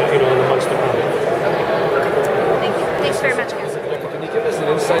 in the months to come. Thank you. Thanks very much, Councillor. Can you give us an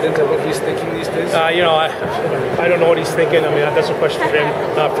insight into what he's thinking these days? I don't know what he's thinking. I mean, that's a question for him,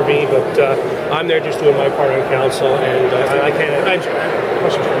 not for me. But I'm there just doing my part on council, and I can't.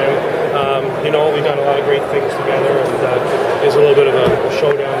 Question for him. We've done a lot of great things together, and there's a little bit of a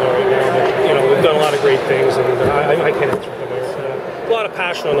showdown there right now. But we've done a lot of great things, and I can't answer for him. A lot of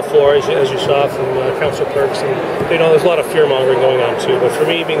passion on the floor, as you saw from Councillor Perks, and there's a lot of fear mongering going on too. But for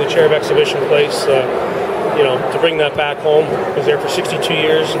me, being the chair of Exhibition Place. To bring that back home. I was there for 62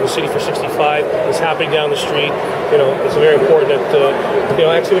 years, in the city for 65. It's happening down the street. It's very important that,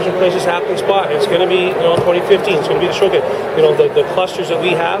 Exhibition Place is a happening spot. It's going to be, 2015. It's going to be the showcase. The clusters that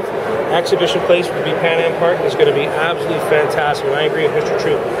we have, Exhibition Place would be Pan Am Park. It's going to be absolutely fantastic. And I agree with Mr.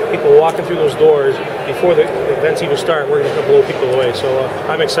 Troop. People walking through those doors before the events even start, we're just going to blow people away. So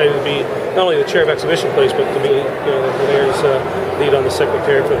I'm excited to be not only the chair of Exhibition Place, but to be, the mayor's lead on the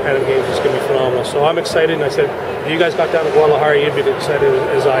secretary for the Pan Am Games. It's going to be phenomenal. So I'm excited, and I said, if you guys got down to Guadalajara, you'd be as excited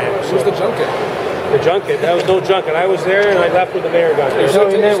as I am. So. Where's the junket? The junket? That was no junket. I was there, and I left when the mayor got there. So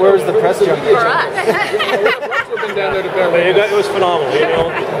where was the press junket? For us. It was phenomenal.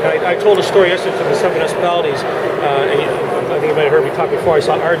 I told a story yesterday to the 7 municipalities, and I think you might have heard me talk before. I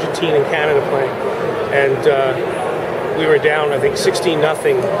saw Argentina and Canada playing, and we were down, I think, 16-0.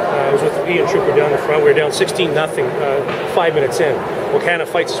 I was with Ian Trooper down the front. We were down 16-0, 5 minutes in. Well, Canada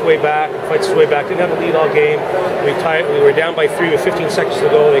fights its way back, Didn't have a lead all game. We were down by 3 with 15 seconds to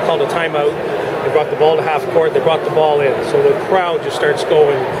go. They called a timeout. They brought the ball to half court. They brought the ball in. So the crowd just starts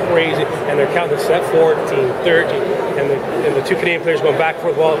going crazy, and they're counting set 14, 30, and the two Canadian players going back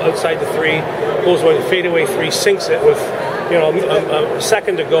for the ball outside the 3, goes away, fadeaway 3, sinks it with you know, a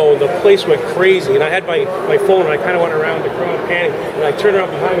second to go, the place went crazy, and I had my phone, and I kind of went around the crowd panning, and I turned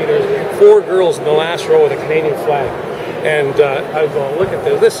around behind me, there's 4 girls in the last row with a Canadian flag. And I go, look at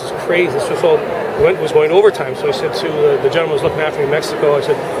this. This is crazy. This was all was going overtime. So I said to the gentleman who was looking after me in Mexico, I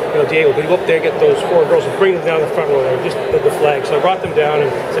said, you know, Diego, can you go up there and get those 4 girls and bring them down the front row there, just the flag. So I brought them down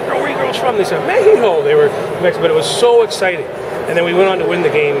and said, where are you girls from? They said, Mexico. They were Mexico, but it was so exciting. And then we went on to win the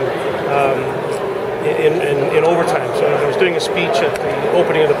game in overtime. So I was doing a speech at the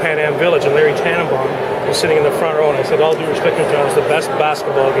opening of the Pan Am Village, and Larry Tannenbaum was sitting in the front row, and I said, all due respect to John, it was the best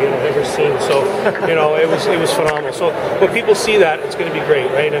basketball game I've ever seen. So, you know, it was phenomenal. So when people see that, it's going to be great,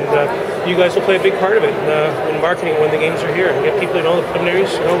 right? And you guys will play a big part of it in marketing when the games are here, and get people to know the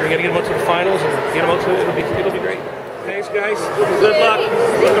preliminaries. You know, we got to get them out to the finals and get them out to it'll be great. Thanks, guys. Good luck.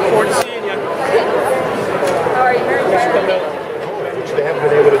 Looking forward to seeing you. How are you? Which they haven't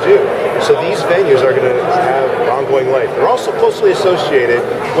been able to do. So these venues are going to have ongoing life. They're also closely associated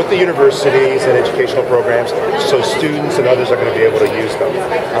with the universities and educational programs, so students and others are going to be able to use them.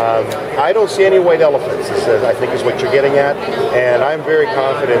 I don't see any white elephants, I think is what you're getting at, and I'm very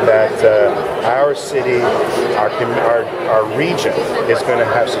confident that our city, our region is going to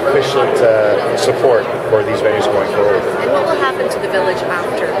have sufficient support for these venues going forward. And what will happen to the village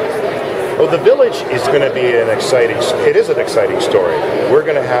after? Well, the village is going to be it is an exciting story. We're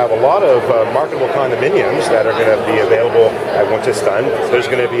going to have a lot of marketable condominiums that are going to be available once it's done. There's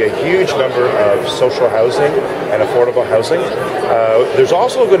going to be a huge number of social housing and affordable housing. There's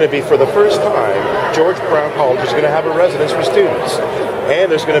also going to be, for the first time, George Brown College is going to have a residence for students. And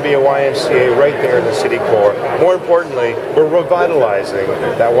there's going to be a YMCA right there in the city core. More importantly, we're revitalizing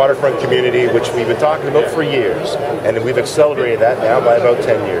that waterfront community, which we've been talking about for years. And we've accelerated that now by about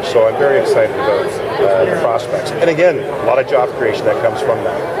 10 years. So I'm very excited about the prospects. And again, a lot of job creation that comes from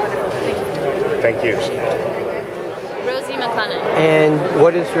that. Thank you. And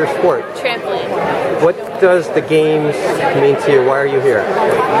what is your sport? Trampoline. What does the games mean to you? Why are you here?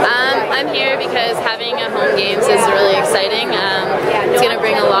 I'm here because having a home games is really exciting. It's going to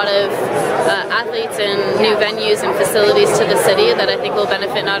bring a lot of athletes and new venues and facilities to the city that I think will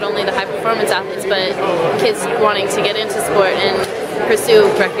benefit not only the high performance athletes but kids wanting to get into sport and pursue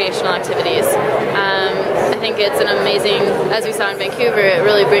recreational activities. I think it's an amazing, as we saw in Vancouver, it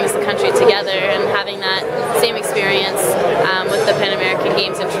really brings the country together, and having that same experience with the Pan American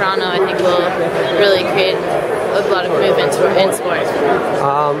Games in Toronto, I think will really create a lot of movement in sport.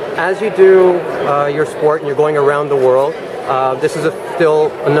 As you do your sport and you're going around the world, this is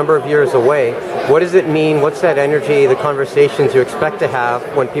still a number of years away. What does it mean? What's that energy, the conversations you expect to have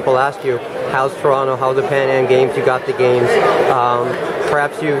when people ask you, how's Toronto, how's the Pan Am Games, you got the games?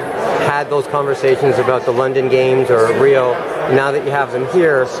 Perhaps you've had those conversations about the London Games or Rio. Now that you have them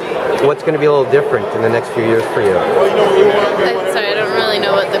here, what's going to be a little different in the next few years for you? Sorry, I don't really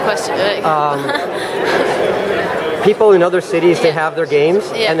know what the question is. People in other cities, they have their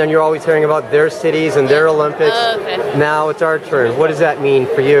games, and then you're always hearing about their cities and their Olympics. Okay. Now it's our turn. What does that mean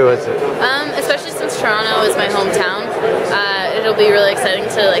for you? Especially since Toronto is my hometown, it'll be really exciting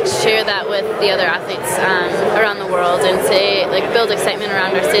to share that with the other athletes around the world and build excitement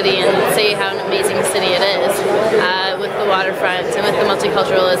around our city and say how an amazing city it is with the waterfront and with the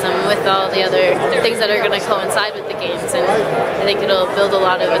multiculturalism, with all the other things that are going to coincide with the games. And I think it'll build a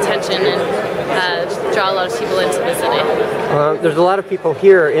lot of attention and draw a lot of people into the city. There's a lot of people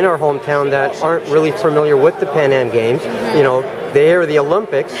here in our hometown that aren't really familiar with the Pan Am Games. Mm-hmm. You know, they hear the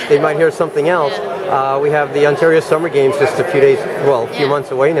Olympics, they might hear something else. We have the Ontario Summer Games just a few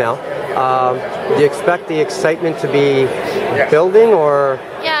months away now. Do you expect the excitement to be building, or?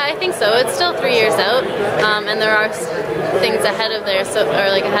 Yeah, I think so. It's still 3 years out, and there are things ahead of there,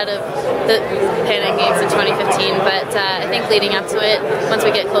 ahead of the Pan Am Games in 2015. But I think leading up to it, once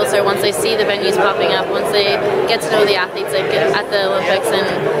we get closer, once they see the venues popping up, once they get to know the athletes at the Olympics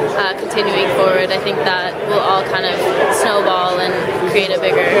and continuing forward, I think that will all kind of snowball and create a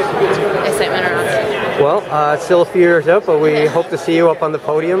bigger excitement around it. Well, it's still a few years out, but we hope to see you up on the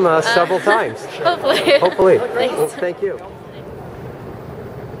podium several times. Hopefully. Hopefully. Thanks. Well, thank you.